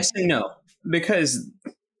this: answer. Yes and no, because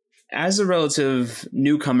as a relative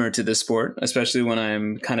newcomer to the sport, especially when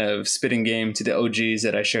I'm kind of spitting game to the OGs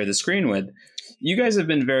that I share the screen with, you guys have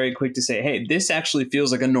been very quick to say, hey, this actually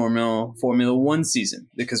feels like a normal Formula One season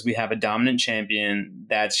because we have a dominant champion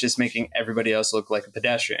that's just making everybody else look like a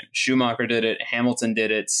pedestrian. Schumacher did it, Hamilton did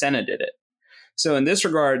it, Senna did it. So in this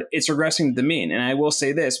regard, it's regressing to the mean. And I will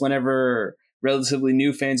say this, whenever relatively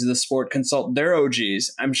new fans of the sport consult their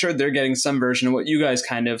OGs, I'm sure they're getting some version of what you guys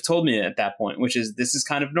kind of told me at that point, which is this is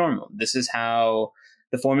kind of normal. This is how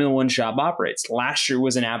the Formula One shop operates. Last year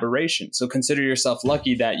was an aberration. So consider yourself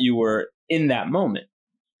lucky that you were in that moment.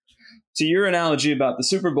 To your analogy about the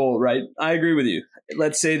Super Bowl, right? I agree with you.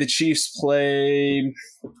 Let's say the Chiefs play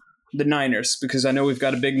the Niners, because I know we've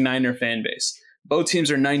got a big Niner fan base. Both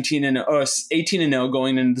teams are 18-0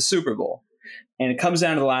 going into the Super Bowl. And it comes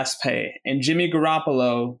down to the last play. And Jimmy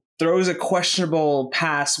Garoppolo throws a questionable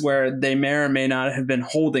pass where they may or may not have been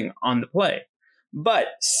holding on the play. But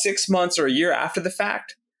 6 months or a year after the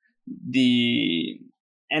fact, the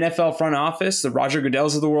NFL front office, the Roger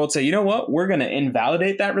Goodells of the world, say, you know what? We're going to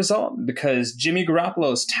invalidate that result because Jimmy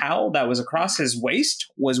Garoppolo's towel that was across his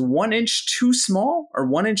waist was 1 inch too small or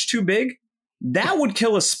 1 inch too big. That would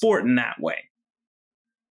kill a sport in that way.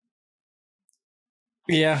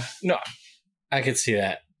 Yeah, no, I could see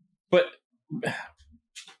that. But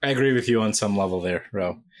I agree with you on some level there,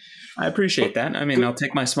 Ro. I appreciate that. I mean, I'll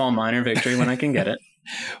take my small minor victory when I can get it.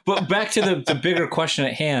 But back to the bigger question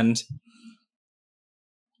at hand,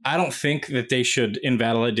 I don't think that they should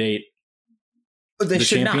invalidate the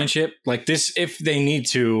championship. Not. Like this, if they need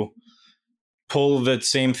to pull the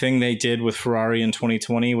same thing they did with Ferrari in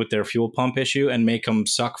 2020 with their fuel pump issue and make them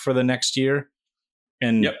suck for the next year,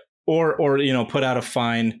 and or put out a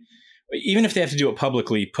fine, even if they have to do it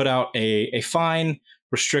publicly, put out a fine,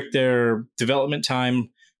 restrict their development time,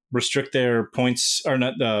 restrict their points, or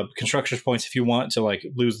not the constructors' points if you want to like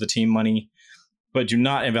lose the team money, but do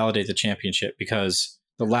not invalidate the championship, because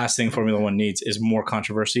the last thing Formula One needs is more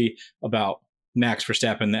controversy about Max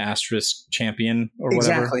Verstappen, the asterisk champion or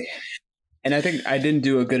whatever. Exactly. And I think I didn't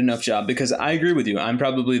do a good enough job, because I agree with you. I'm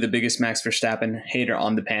probably the biggest Max Verstappen hater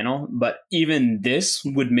on the panel, but even this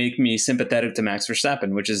would make me sympathetic to Max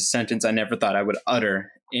Verstappen, which is a sentence I never thought I would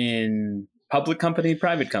utter in public company,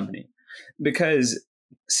 private company. Because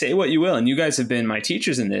say what you will, and you guys have been my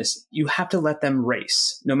teachers in this, you have to let them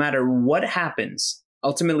race. No matter what happens,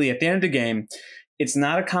 ultimately at the end of the game, it's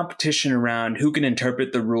not a competition around who can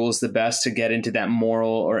interpret the rules the best to get into that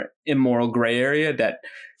moral or immoral gray area that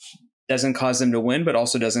doesn't cause them to win, but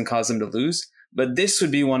also doesn't cause them to lose. But this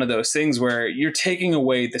would be one of those things where you're taking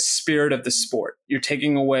away the spirit of the sport. You're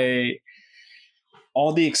taking away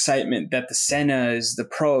all the excitement that the Sennas, the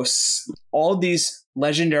Prosts, all these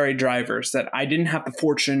legendary drivers that I didn't have the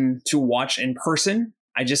fortune to watch in person.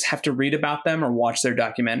 I just have to read about them or watch their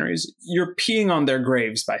documentaries. You're peeing on their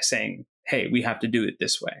graves by saying, hey, we have to do it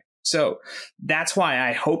this way. So that's why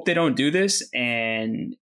I hope they don't do this.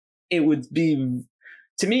 And it would be,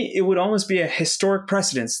 to me, it would almost be a historic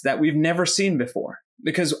precedence that we've never seen before,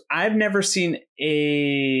 because I've never seen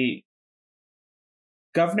a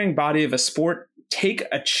governing body of a sport take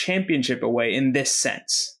a championship away in this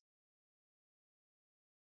sense.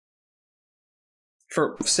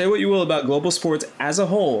 For say what you will about global sports as a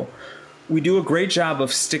whole, we do a great job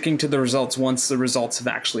of sticking to the results once the results have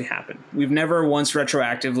actually happened. We've never once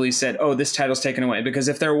retroactively said, oh, this title's taken away. Because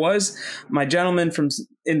if there was, my gentleman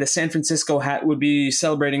in the San Francisco hat would be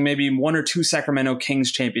celebrating maybe 1 or 2 Sacramento Kings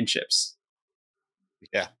championships.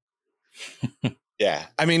 Yeah. Yeah.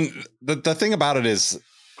 I mean, the thing about it is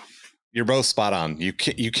you're both spot on. You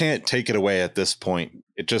can't take it away at this point.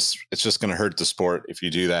 It's just going to hurt the sport if you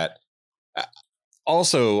do that.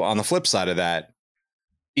 Also, on the flip side of that,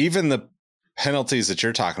 even the penalties that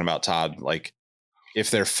you're talking about, Todd, like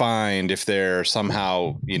if they're fined, if they're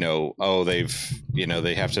somehow, they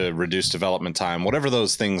have to reduce development time, whatever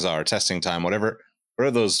those things are, testing time, whatever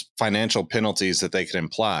are those financial penalties that they could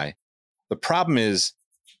imply. The problem is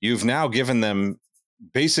you've now given them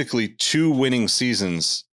basically 2 winning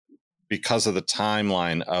seasons because of the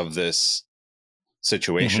timeline of this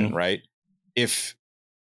situation, right? If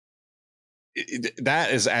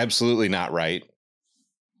that is absolutely not right,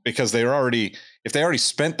 because if they already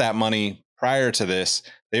spent that money prior to this,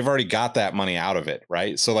 they've already got that money out of it,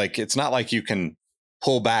 right? So like, it's not like you can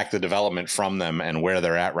pull back the development from them and where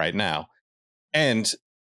they're at right now. And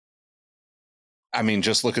I mean,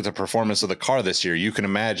 just look at the performance of the car this year. You can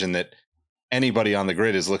imagine that anybody on the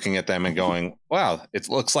grid is looking at them and going, wow, it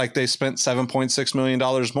looks like they spent $7.6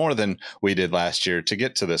 million more than we did last year to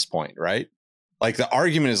get to this point, right? Like the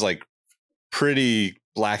argument is like pretty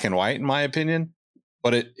black and white in my opinion,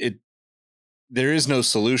 but there is no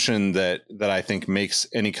solution that I think makes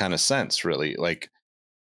any kind of sense really. Like,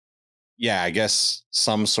 yeah, I guess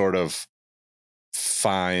some sort of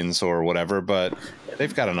fines or whatever, but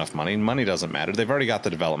they've got enough money. Money doesn't matter. They've already got the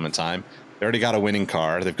development time. They already got a winning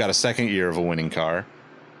car. They've got a second year of a winning car.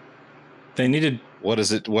 They needed. What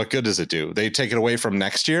good does it do? They take it away from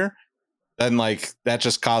next year, then like that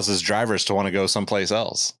just causes drivers to want to go someplace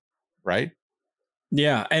else, right?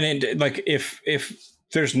 Yeah, and like if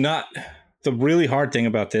there's not, the really hard thing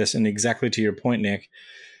about this, and exactly to your point, Nick,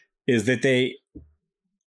 is that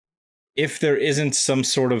if there isn't some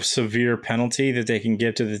sort of severe penalty that they can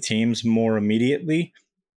give to the teams more immediately,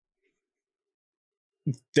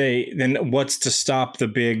 then what's to stop the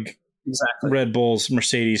big Red Bulls,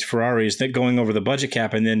 Mercedes, Ferraris that going over the budget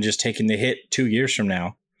cap and then just taking the hit 2 years from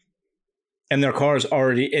now? And their cars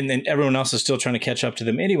already, and then everyone else is still trying to catch up to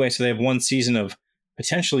them anyway. So they have one season of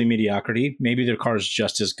potentially mediocrity. Maybe their car is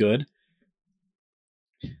just as good.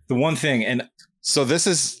 The one thing, and so this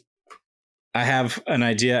is, I have an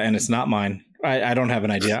idea, and it's not mine. I don't have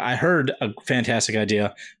an idea. I heard a fantastic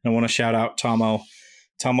idea, and I want to shout out Tomo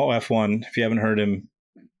F1. If you haven't heard him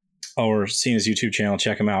or seen his YouTube channel,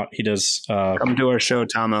 check him out. He does come to our show,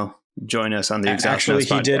 Tomo. Join us on the Exhaust Actually,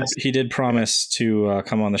 Notes podcast. He did promise to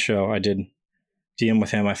come on the show. I did DM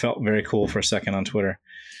with him. I felt very cool for a second on Twitter.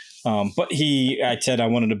 But I said I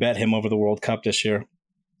wanted to bet him over the World Cup this year,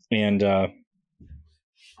 and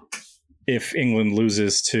if England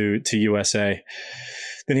loses to USA,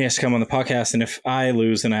 then he has to come on the podcast. And if I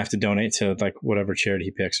lose, then I have to donate to like whatever charity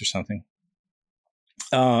he picks or something.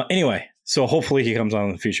 Anyway, so hopefully he comes on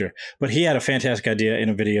in the future. But he had a fantastic idea in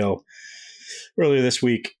a video earlier this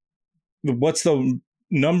week. What's the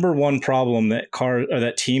number one problem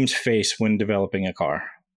that teams face when developing a car?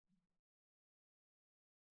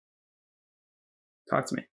 Talk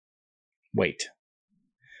to me. Weight.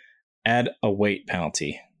 Add a weight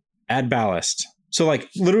penalty. Add ballast. So like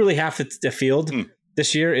literally half the field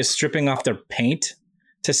this year is stripping off their paint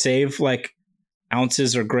to save like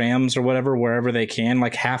ounces or grams or whatever, wherever they can.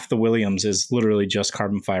 Like half the Williams is literally just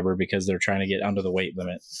carbon fiber because they're trying to get under the weight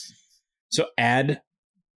limit. So add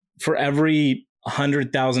for every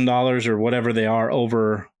 $100,000 or whatever they are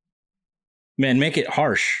over, man, make it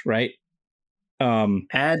harsh, right?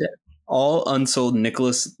 Add all unsold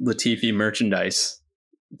Nicholas Latifi merchandise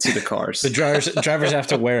to the cars. The drivers have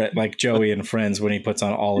to wear it like Joey and Friends when he puts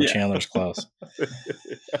on all of Chandler's clothes.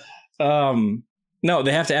 No,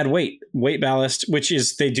 they have to add weight ballast, which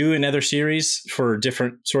is they do in other series for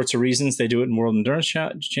different sorts of reasons. They do it in World Endurance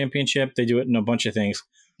Championship. They do it in a bunch of things.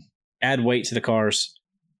 Add weight to the cars,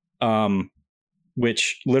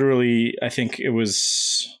 which literally, I think it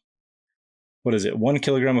was, 1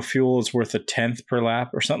 kilogram of fuel is worth 1/10 per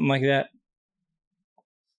lap or something like that.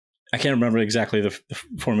 I can't remember exactly the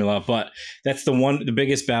formula, but that's the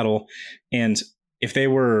biggest battle. And if they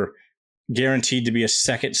were guaranteed to be a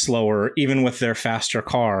second slower, even with their faster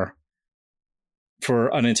car for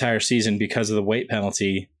an entire season because of the weight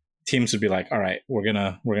penalty, teams would be like, all right, we're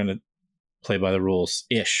gonna play by the rules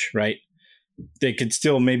ish, right? They could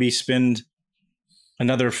still maybe spend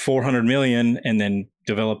another 400 million and then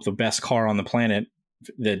develop the best car on the planet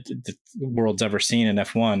that the world's ever seen in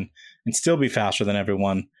F1 and still be faster than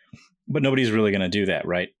everyone. But nobody's really going to do that,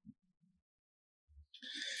 right?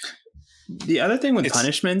 The other thing with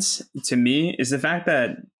punishments to me is the fact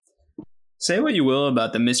that, say what you will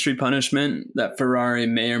about the mystery punishment that Ferrari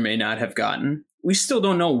may or may not have gotten, we still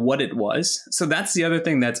don't know what it was. So that's the other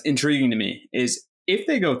thing that's intriguing to me is if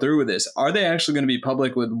they go through with this, are they actually going to be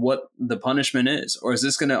public with what the punishment is? Or is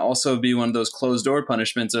this going to also be one of those closed door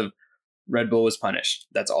punishments of Red Bull was punished?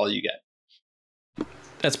 That's all you get.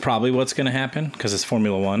 That's probably what's going to happen because it's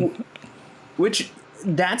Formula One. Which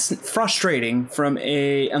that's frustrating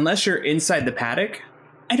unless you're inside the paddock.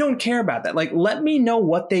 I don't care about that. Like, let me know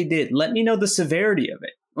what they did. Let me know the severity of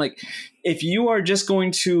it. Like, if you are just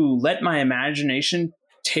going to let my imagination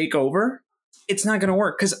take over, it's not going to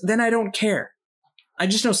work because then I don't care. I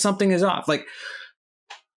just know something is off. Like,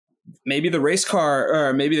 maybe the race car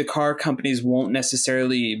or maybe the car companies won't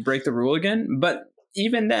necessarily break the rule again. But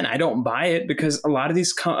even then, I don't buy it because a lot of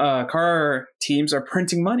these car teams are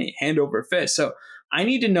printing money hand over fist. So I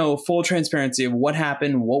need to know full transparency of what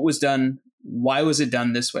happened, what was done, why was it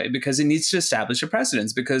done this way? Because it needs to establish a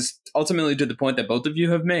precedence. Because ultimately, to the point that both of you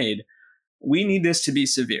have made, we need this to be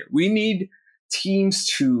severe. We need teams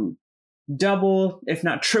to double, if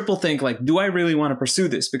not triple think, like, do I really want to pursue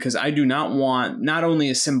this? Because I do not want not only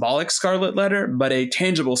a symbolic scarlet letter, but a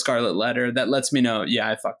tangible scarlet letter that lets me know, yeah,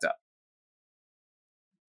 I fucked up.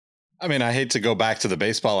 I mean, I hate to go back to the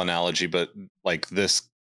baseball analogy, but like this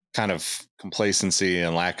kind of complacency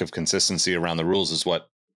and lack of consistency around the rules is what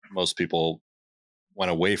most people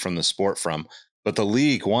went away from the sport from. But the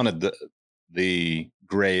league wanted the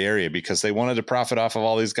gray area because they wanted to profit off of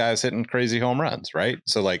all these guys hitting crazy home runs, right?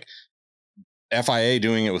 So like FIA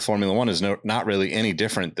doing it with Formula One is not really any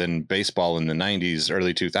different than baseball in the 90s,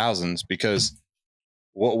 early 2000s, because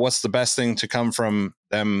what's the best thing to come from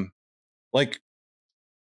them? Like,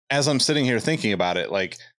 as I'm sitting here thinking about it,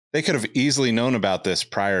 like they could have easily known about this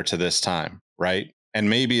prior to this time, right? And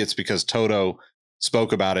maybe it's because Toto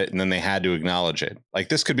spoke about it and then they had to acknowledge it. Like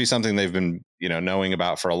this could be something they've been, knowing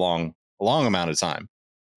about for a long amount of time.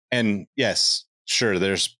 And yes, sure,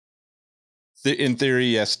 in theory,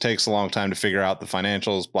 yes, it takes a long time to figure out the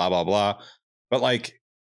financials, blah, blah, blah. But like,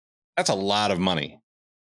 that's a lot of money.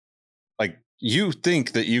 Like you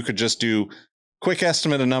think that you could just do quick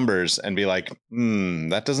estimate of numbers and be like,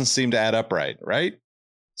 that doesn't seem to add up right?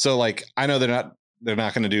 So like, I know they're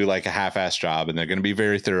not going to do like a half-ass job and they're going to be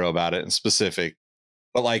very thorough about it and specific.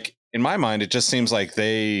 But like, in my mind, it just seems like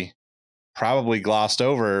they probably glossed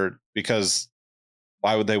over because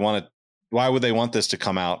why would they want this to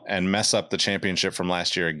come out and mess up the championship from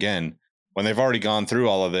last year again when they've already gone through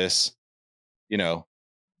all of this,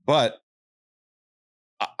 but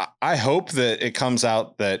I hope that it comes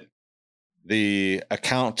out that the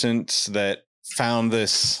accountant that found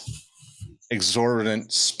this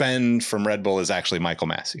exorbitant spend from Red Bull is actually Michael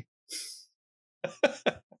Massey.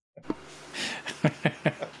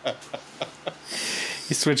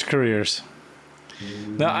 He switched careers.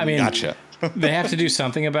 No, I mean, gotcha. They have to do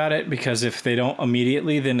something about it because if they don't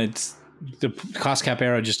immediately, then it's the cost cap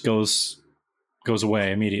era just goes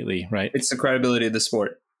away immediately, right? It's the credibility of the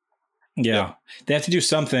sport. Yeah. They have to do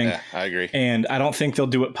something. Yeah, I agree. And I don't think they'll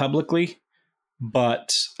do it publicly,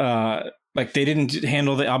 but like they didn't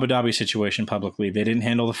handle the Abu Dhabi situation publicly. They didn't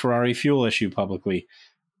handle the Ferrari fuel issue publicly.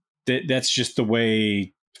 That's just the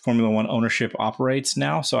way Formula One ownership operates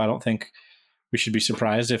now. So I don't think we should be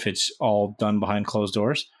surprised if it's all done behind closed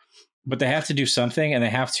doors. But they have to do something, and they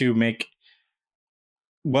have to make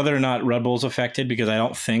whether or not Red Bull's affected, because I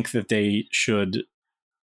don't think that they should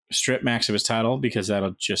strip Max of his title because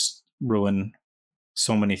that'll just ruin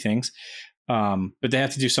so many things. But they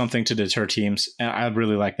have to do something to deter teams. And I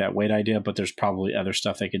really like that weight idea, but there's probably other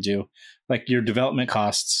stuff they could do. Like your development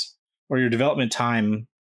costs or your development time,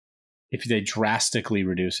 if they drastically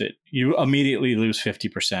reduce it, you immediately lose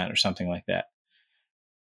 50% or something like that.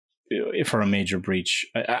 For a major breach.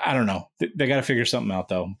 I don't know. They got to figure something out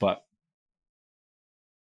though, but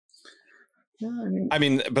I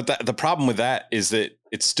mean, but the problem with that is that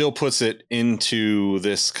it still puts it into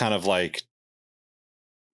this kind of like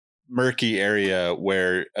murky area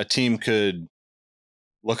where a team could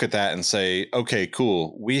look at that and say, okay,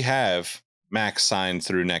 cool. We have Max signed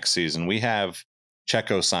through next season. We have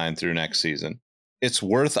Checo signed through next season. It's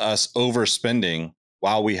worth us overspending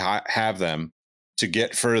while we have them to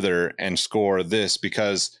get further and score this,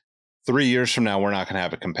 because 3 years from now, we're not going to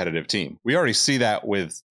have a competitive team. We already see that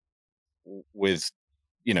with the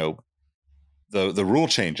rule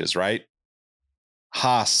changes, right?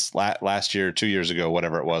 Haas last year, 2 years ago,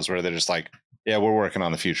 whatever it was, where they're just like, yeah, we're working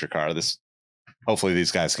on the future car. Hopefully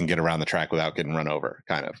these guys can get around the track without getting run over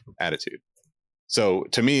kind of attitude. So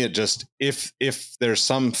to me, it just, if there's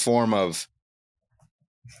some form of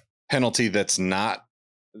penalty that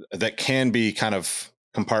can be kind of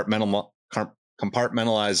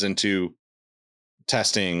compartmentalized into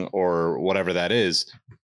testing or whatever that is,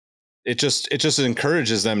 it just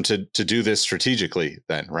encourages them to do this strategically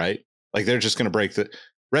then, right? Like they're just going to break the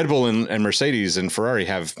Red Bull and Mercedes and Ferrari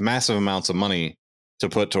have massive amounts of money to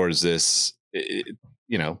put towards this,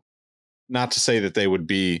 not to say that they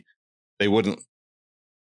wouldn't,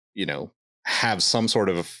 have some sort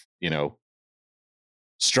of,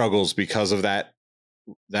 struggles because of that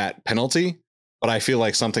penalty. But I feel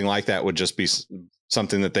like something like that would just be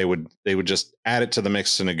something that they would just add it to the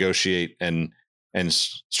mix to negotiate and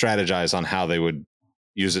strategize on how they would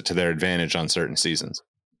use it to their advantage on certain seasons.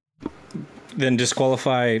 Then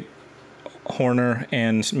disqualify Horner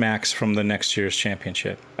and Max from the next year's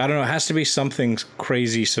championship. I don't know. It has to be something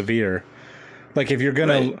crazy severe. Like if you're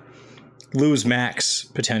going to lose Max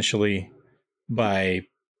potentially by...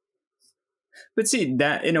 But see,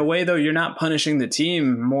 that in a way, though, you're not punishing the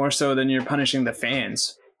team more so than you're punishing the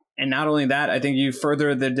fans. And not only that, I think you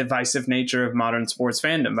further the divisive nature of modern sports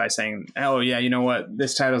fandom by saying, oh, yeah, you know what?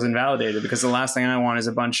 This title's invalidated, because the last thing I want is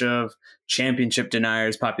a bunch of championship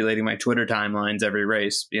deniers populating my Twitter timelines every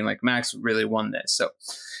race, being like, Max really won this. So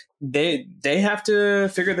they have to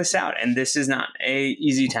figure this out. And this is not a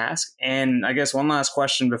easy task. And I guess one last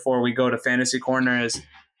question before we go to Fantasy Corner is,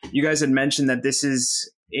 you guys had mentioned that this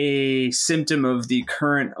is a symptom of the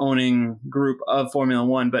current owning group of Formula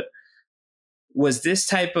One, but was this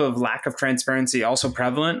type of lack of transparency also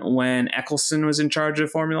prevalent when Eccleston was in charge of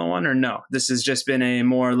Formula One, or no? This has just been a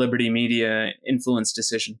more Liberty Media influenced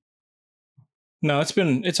decision. No, it's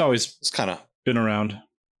kind of been around.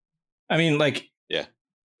 I mean, like, yeah.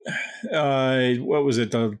 What was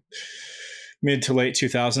it? The mid to late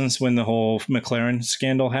 2000s when the whole McLaren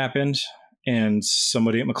scandal happened, and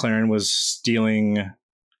somebody at McLaren was stealing,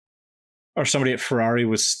 or somebody at Ferrari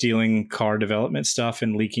was stealing car development stuff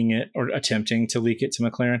and leaking it, or attempting to leak it to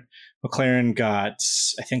McLaren. McLaren got,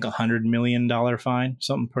 I think, $100 million fine,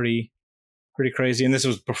 something pretty crazy. And this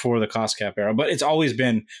was before the cost cap era. But it's always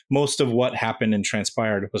been, most of what happened and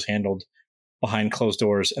transpired was handled behind closed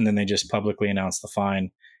doors, and then they just publicly announced the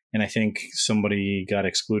fine. And I think somebody got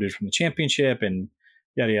excluded from the championship and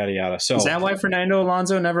yada, yada, yada. So is that why Fernando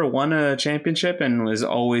Alonso never won a championship and was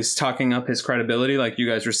always talking up his credibility, like you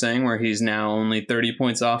guys were saying, where he's now only 30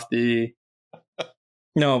 points off the...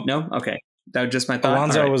 No. Okay. That was just my thought.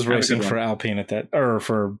 Alonso was racing for Alpine at that, or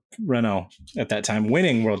for Renault at that time,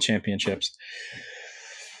 winning world championships.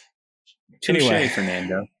 Anyway,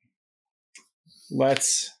 Fernando.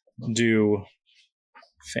 Let's do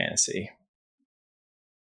fantasy.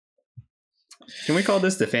 Can we call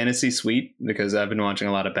this the fantasy suite? Because I've been watching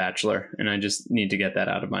a lot of Bachelor, and I just need to get that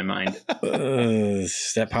out of my mind.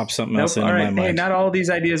 That pops something else into my mind. Hey, not all these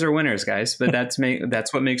ideas are winners, guys, but that's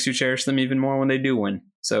what makes you cherish them even more when they do win.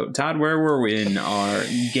 So, Todd, where were we in our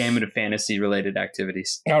gamut of fantasy-related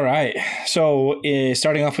activities? All right. So,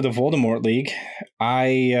 starting off with the Voldemort League,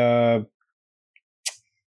 I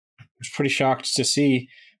was pretty shocked to see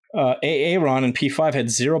Aaron and P5 had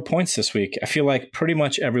 0 points this week. I feel like pretty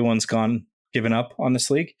much everyone's given up on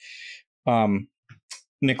this league.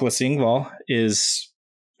 Nicholas Ingval is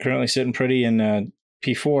currently sitting pretty in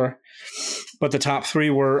P4, but the top three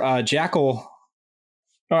were Jackal.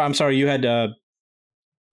 Oh, I'm sorry, you had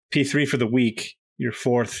P3 for the week. You're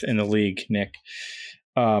fourth in the league, Nick.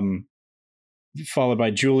 Followed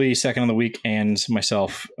by Julie, second on the week, and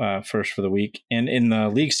myself, first for the week. And in the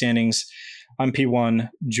league standings, I'm P1,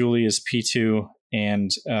 Julie is P2,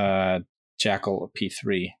 and Jackal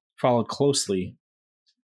P3. Followed closely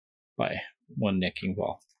by one Nick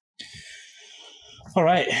Ingval. All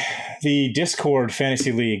right. The Discord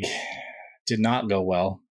Fantasy League did not go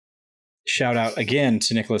well. Shout out again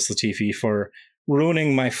to Nicholas Latifi for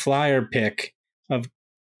ruining my flyer pick of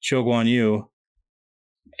Zhou Guan Yu.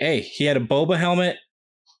 Hey, he had a Boba helmet.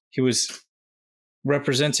 He was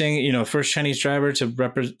representing, first Chinese driver to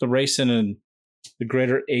represent the race in the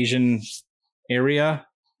greater Asian area.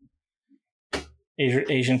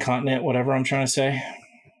 Asian continent, whatever I'm trying to say.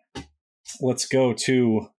 Let's go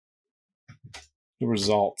to the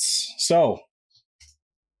results. So,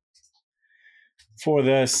 for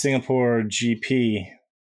the Singapore GP,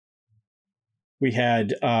 we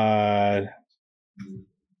had, let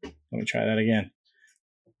me try that again.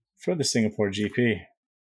 For the Singapore GP,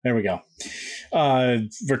 there we go.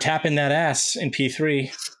 Verstappen that ass in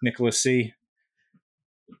P3, Nicholas C.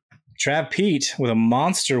 Trav Pete with a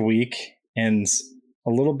monster week and a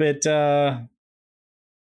little bit of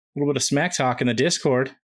smack talk in the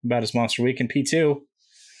Discord about his monster week in P2.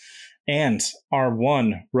 And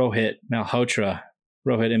R1 Rohit Malhotra,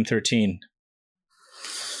 Rohit M13.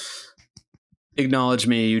 Acknowledge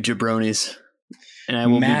me, you jabronis. And I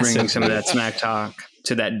will be bringing some of Massively. that smack talk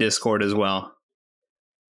to that Discord as well.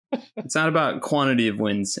 It's not about quantity of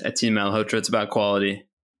wins at Team Malhotra, it's about quality.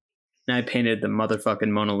 And I painted the motherfucking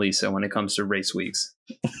Mona Lisa when it comes to race weeks.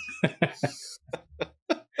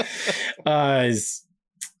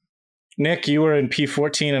 Nick, you were in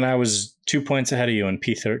P14 and I was 2 points ahead of you in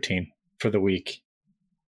P13 for the week.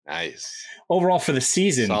 Nice. Overall for the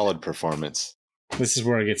season, Solid performance. this is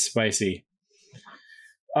where it gets spicy.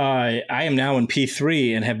 I am now in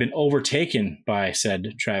P3 and have been overtaken by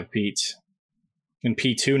said Trav Pete. In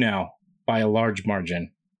P2 now by a large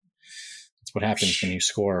margin. That's what happens when you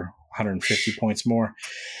score 150 points more.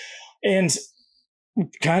 And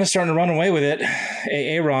kind of starting to run away with it.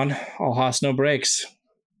 Aaron, all hoss, no breaks.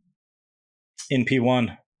 In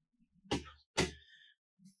P1.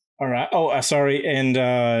 All right. Oh, sorry.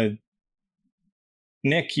 And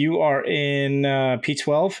Nick, you are in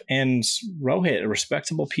P12 and Rohit, a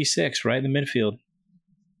respectable P6, right in the midfield.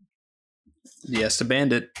 Yes, the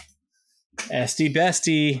Bandit. SD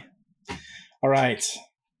bestie. All right.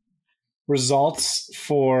 Results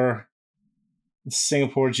for the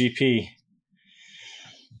Singapore GP.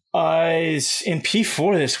 Is in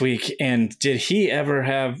P4 this week, and did he ever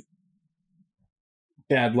have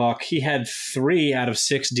bad luck? He had 3 out of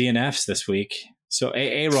 6 DNFs this week. So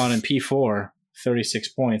Aaron in P4, 36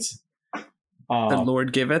 points. The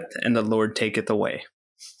Lord giveth and the Lord taketh away.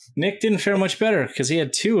 Nick didn't fare much better because he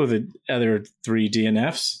had 2 of the other 3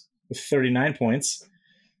 DNFs with 39 points.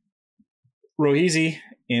 Rohizi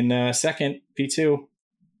in second, P2,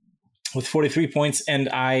 with 43 points. And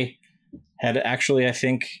I had actually, I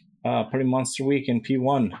think, pretty monster week in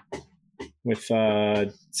P1 with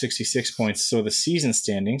 66 points. So the season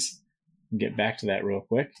standings, I'll get back to that real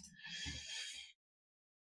quick.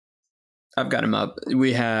 I've got him up.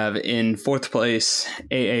 We have in 4th place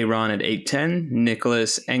AA Ron at 810,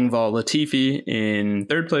 Nicholas Engval Latifi in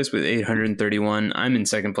 3rd place with 831. I'm in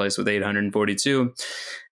 2nd place with 842.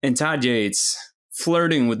 And Todd Yates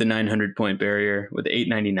flirting with the 900 point barrier with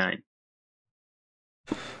 899.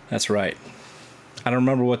 That's right. I don't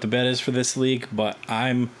remember what the bet is for this league, but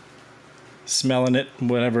I'm smelling it,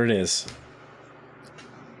 whatever it is.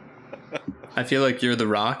 I feel like you're The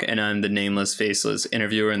Rock and I'm the nameless, faceless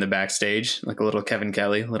interviewer in the backstage, like a little Kevin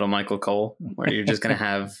Kelly, little Michael Cole, where you're just going to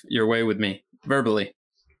have your way with me, verbally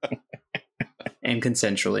and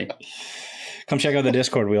consensually. Come check out the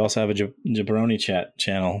Discord. We also have a Jabroni chat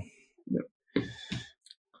channel.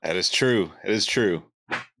 That is true. It is true.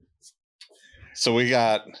 So we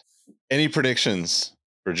got any predictions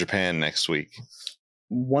for Japan next week?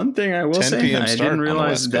 One thing I will 10 say, p.m. I start didn't on the realize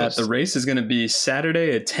West that Coast. the race is going to be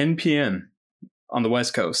Saturday at 10 p.m. on the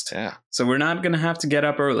West Coast. Yeah. So we're not going to have to get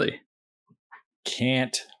up early.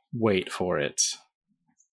 Can't wait for it.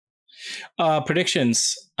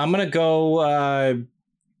 Predictions. I'm going to go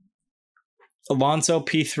Alonso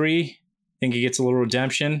P3. Think he gets a little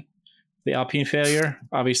redemption. The Alpine failure.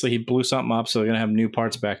 Obviously, he blew something up, so they're going to have new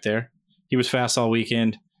parts back there. He was fast all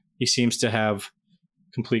weekend. He seems to have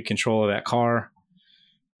complete control of that car.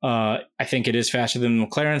 I think it is faster than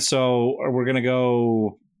McLaren, so we're going to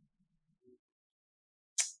go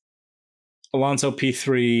Alonso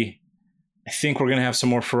P3. I think we're going to have some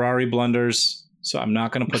more Ferrari blunders, so I'm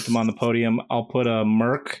not going to put them on the podium. I'll put a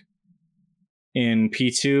Merc in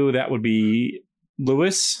P2. That would be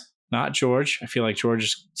Lewis, not George. I feel like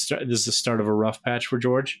this is the start of a rough patch for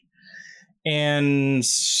George. And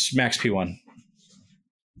Max P1.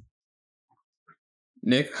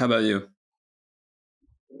 Nick, how about you?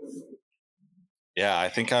 Yeah, I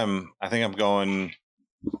think I'm going.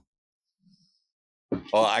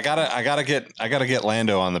 Well, I gotta get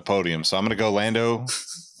Lando on the podium, so I'm gonna go Lando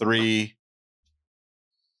 3,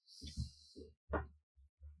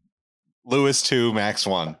 Lewis 2, Max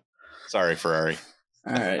 1. Sorry, Ferrari.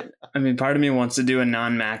 All right. I mean, part of me wants to do a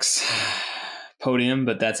non-Max podium,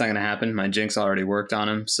 but that's not going to happen. My jinx already worked on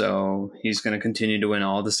him, so he's going to continue to win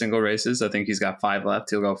all the single races. I think he's got 5 left.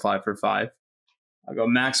 He'll go 5 for 5. I'll go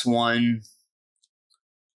Max 1,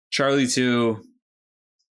 Charlie 2,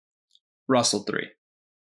 Russell 3.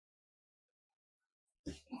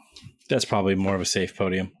 That's probably more of a safe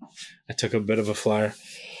podium. I took a bit of a flyer.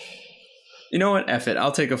 You know what? F it.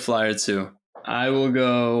 I'll take a flyer too. I will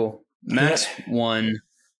go Max 1,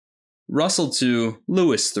 Russell 2,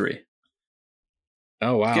 Lewis 3.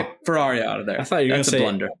 Oh, wow. Get Ferrari out of there. I thought you were going to say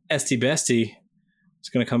blunder. Esty Bestie It's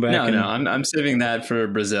going to come back. No, I'm saving that for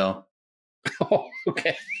Brazil. Oh,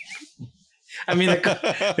 okay. I mean,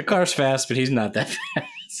 the car's fast, but he's not that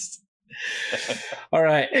fast. All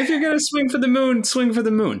right. If you're going to swing for the moon, swing for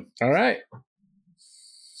the moon. All right.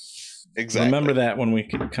 Exactly. Remember that when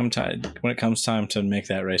it comes time to make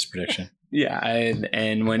that race prediction. Yeah,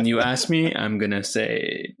 and when you ask me, I'm going to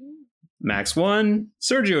say Max 1,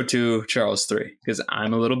 Sergio 2, Charles 3, because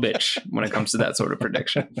I'm a little bitch when it comes to that sort of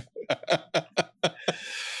prediction.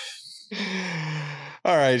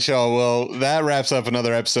 All right, y'all. Well, that wraps up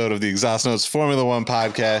another episode of the Exhaust Notes Formula One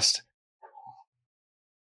podcast.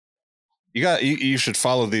 You should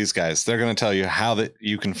follow these guys. They're going to tell you how that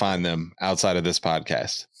you can find them outside of this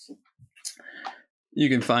podcast. You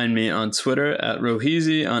can find me on Twitter at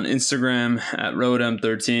Roheezy, on Instagram at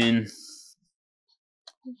Rodem13.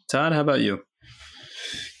 Todd, how about you?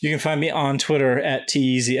 You can find me on Twitter at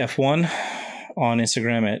TEasyF1, on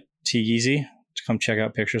Instagram at TEasy. Come check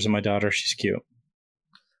out pictures of my daughter. She's cute.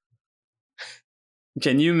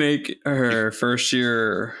 Can you make her first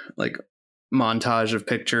year like montage of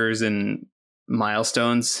pictures and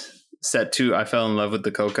milestones set to I Fell in Love with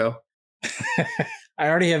the Coco? I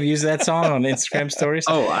already have used that song on Instagram stories.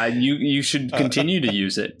 Oh, you should continue to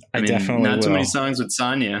use it. I mean, definitely not too will. many songs with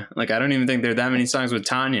Sonya. Like, I don't even think there are that many songs with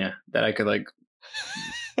Tanya that I could like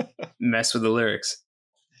mess with the lyrics.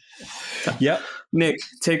 Yep. Nick,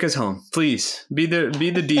 take us home, please. Be the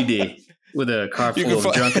DD with a car full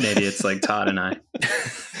of drunken idiots like Todd and I.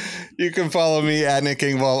 You can follow me at Nick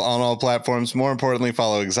Engvall on all platforms. More importantly,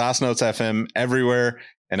 follow Exhaust Notes FM everywhere.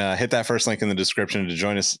 And hit that first link in the description to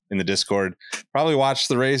join us in the Discord. Probably watch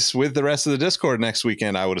the race with the rest of the Discord next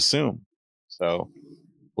weekend, I would assume. So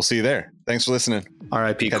we'll see you there. Thanks for listening.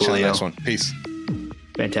 R.I.P. Catch you on the Coolio. next one. Peace.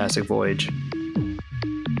 Fantastic voyage.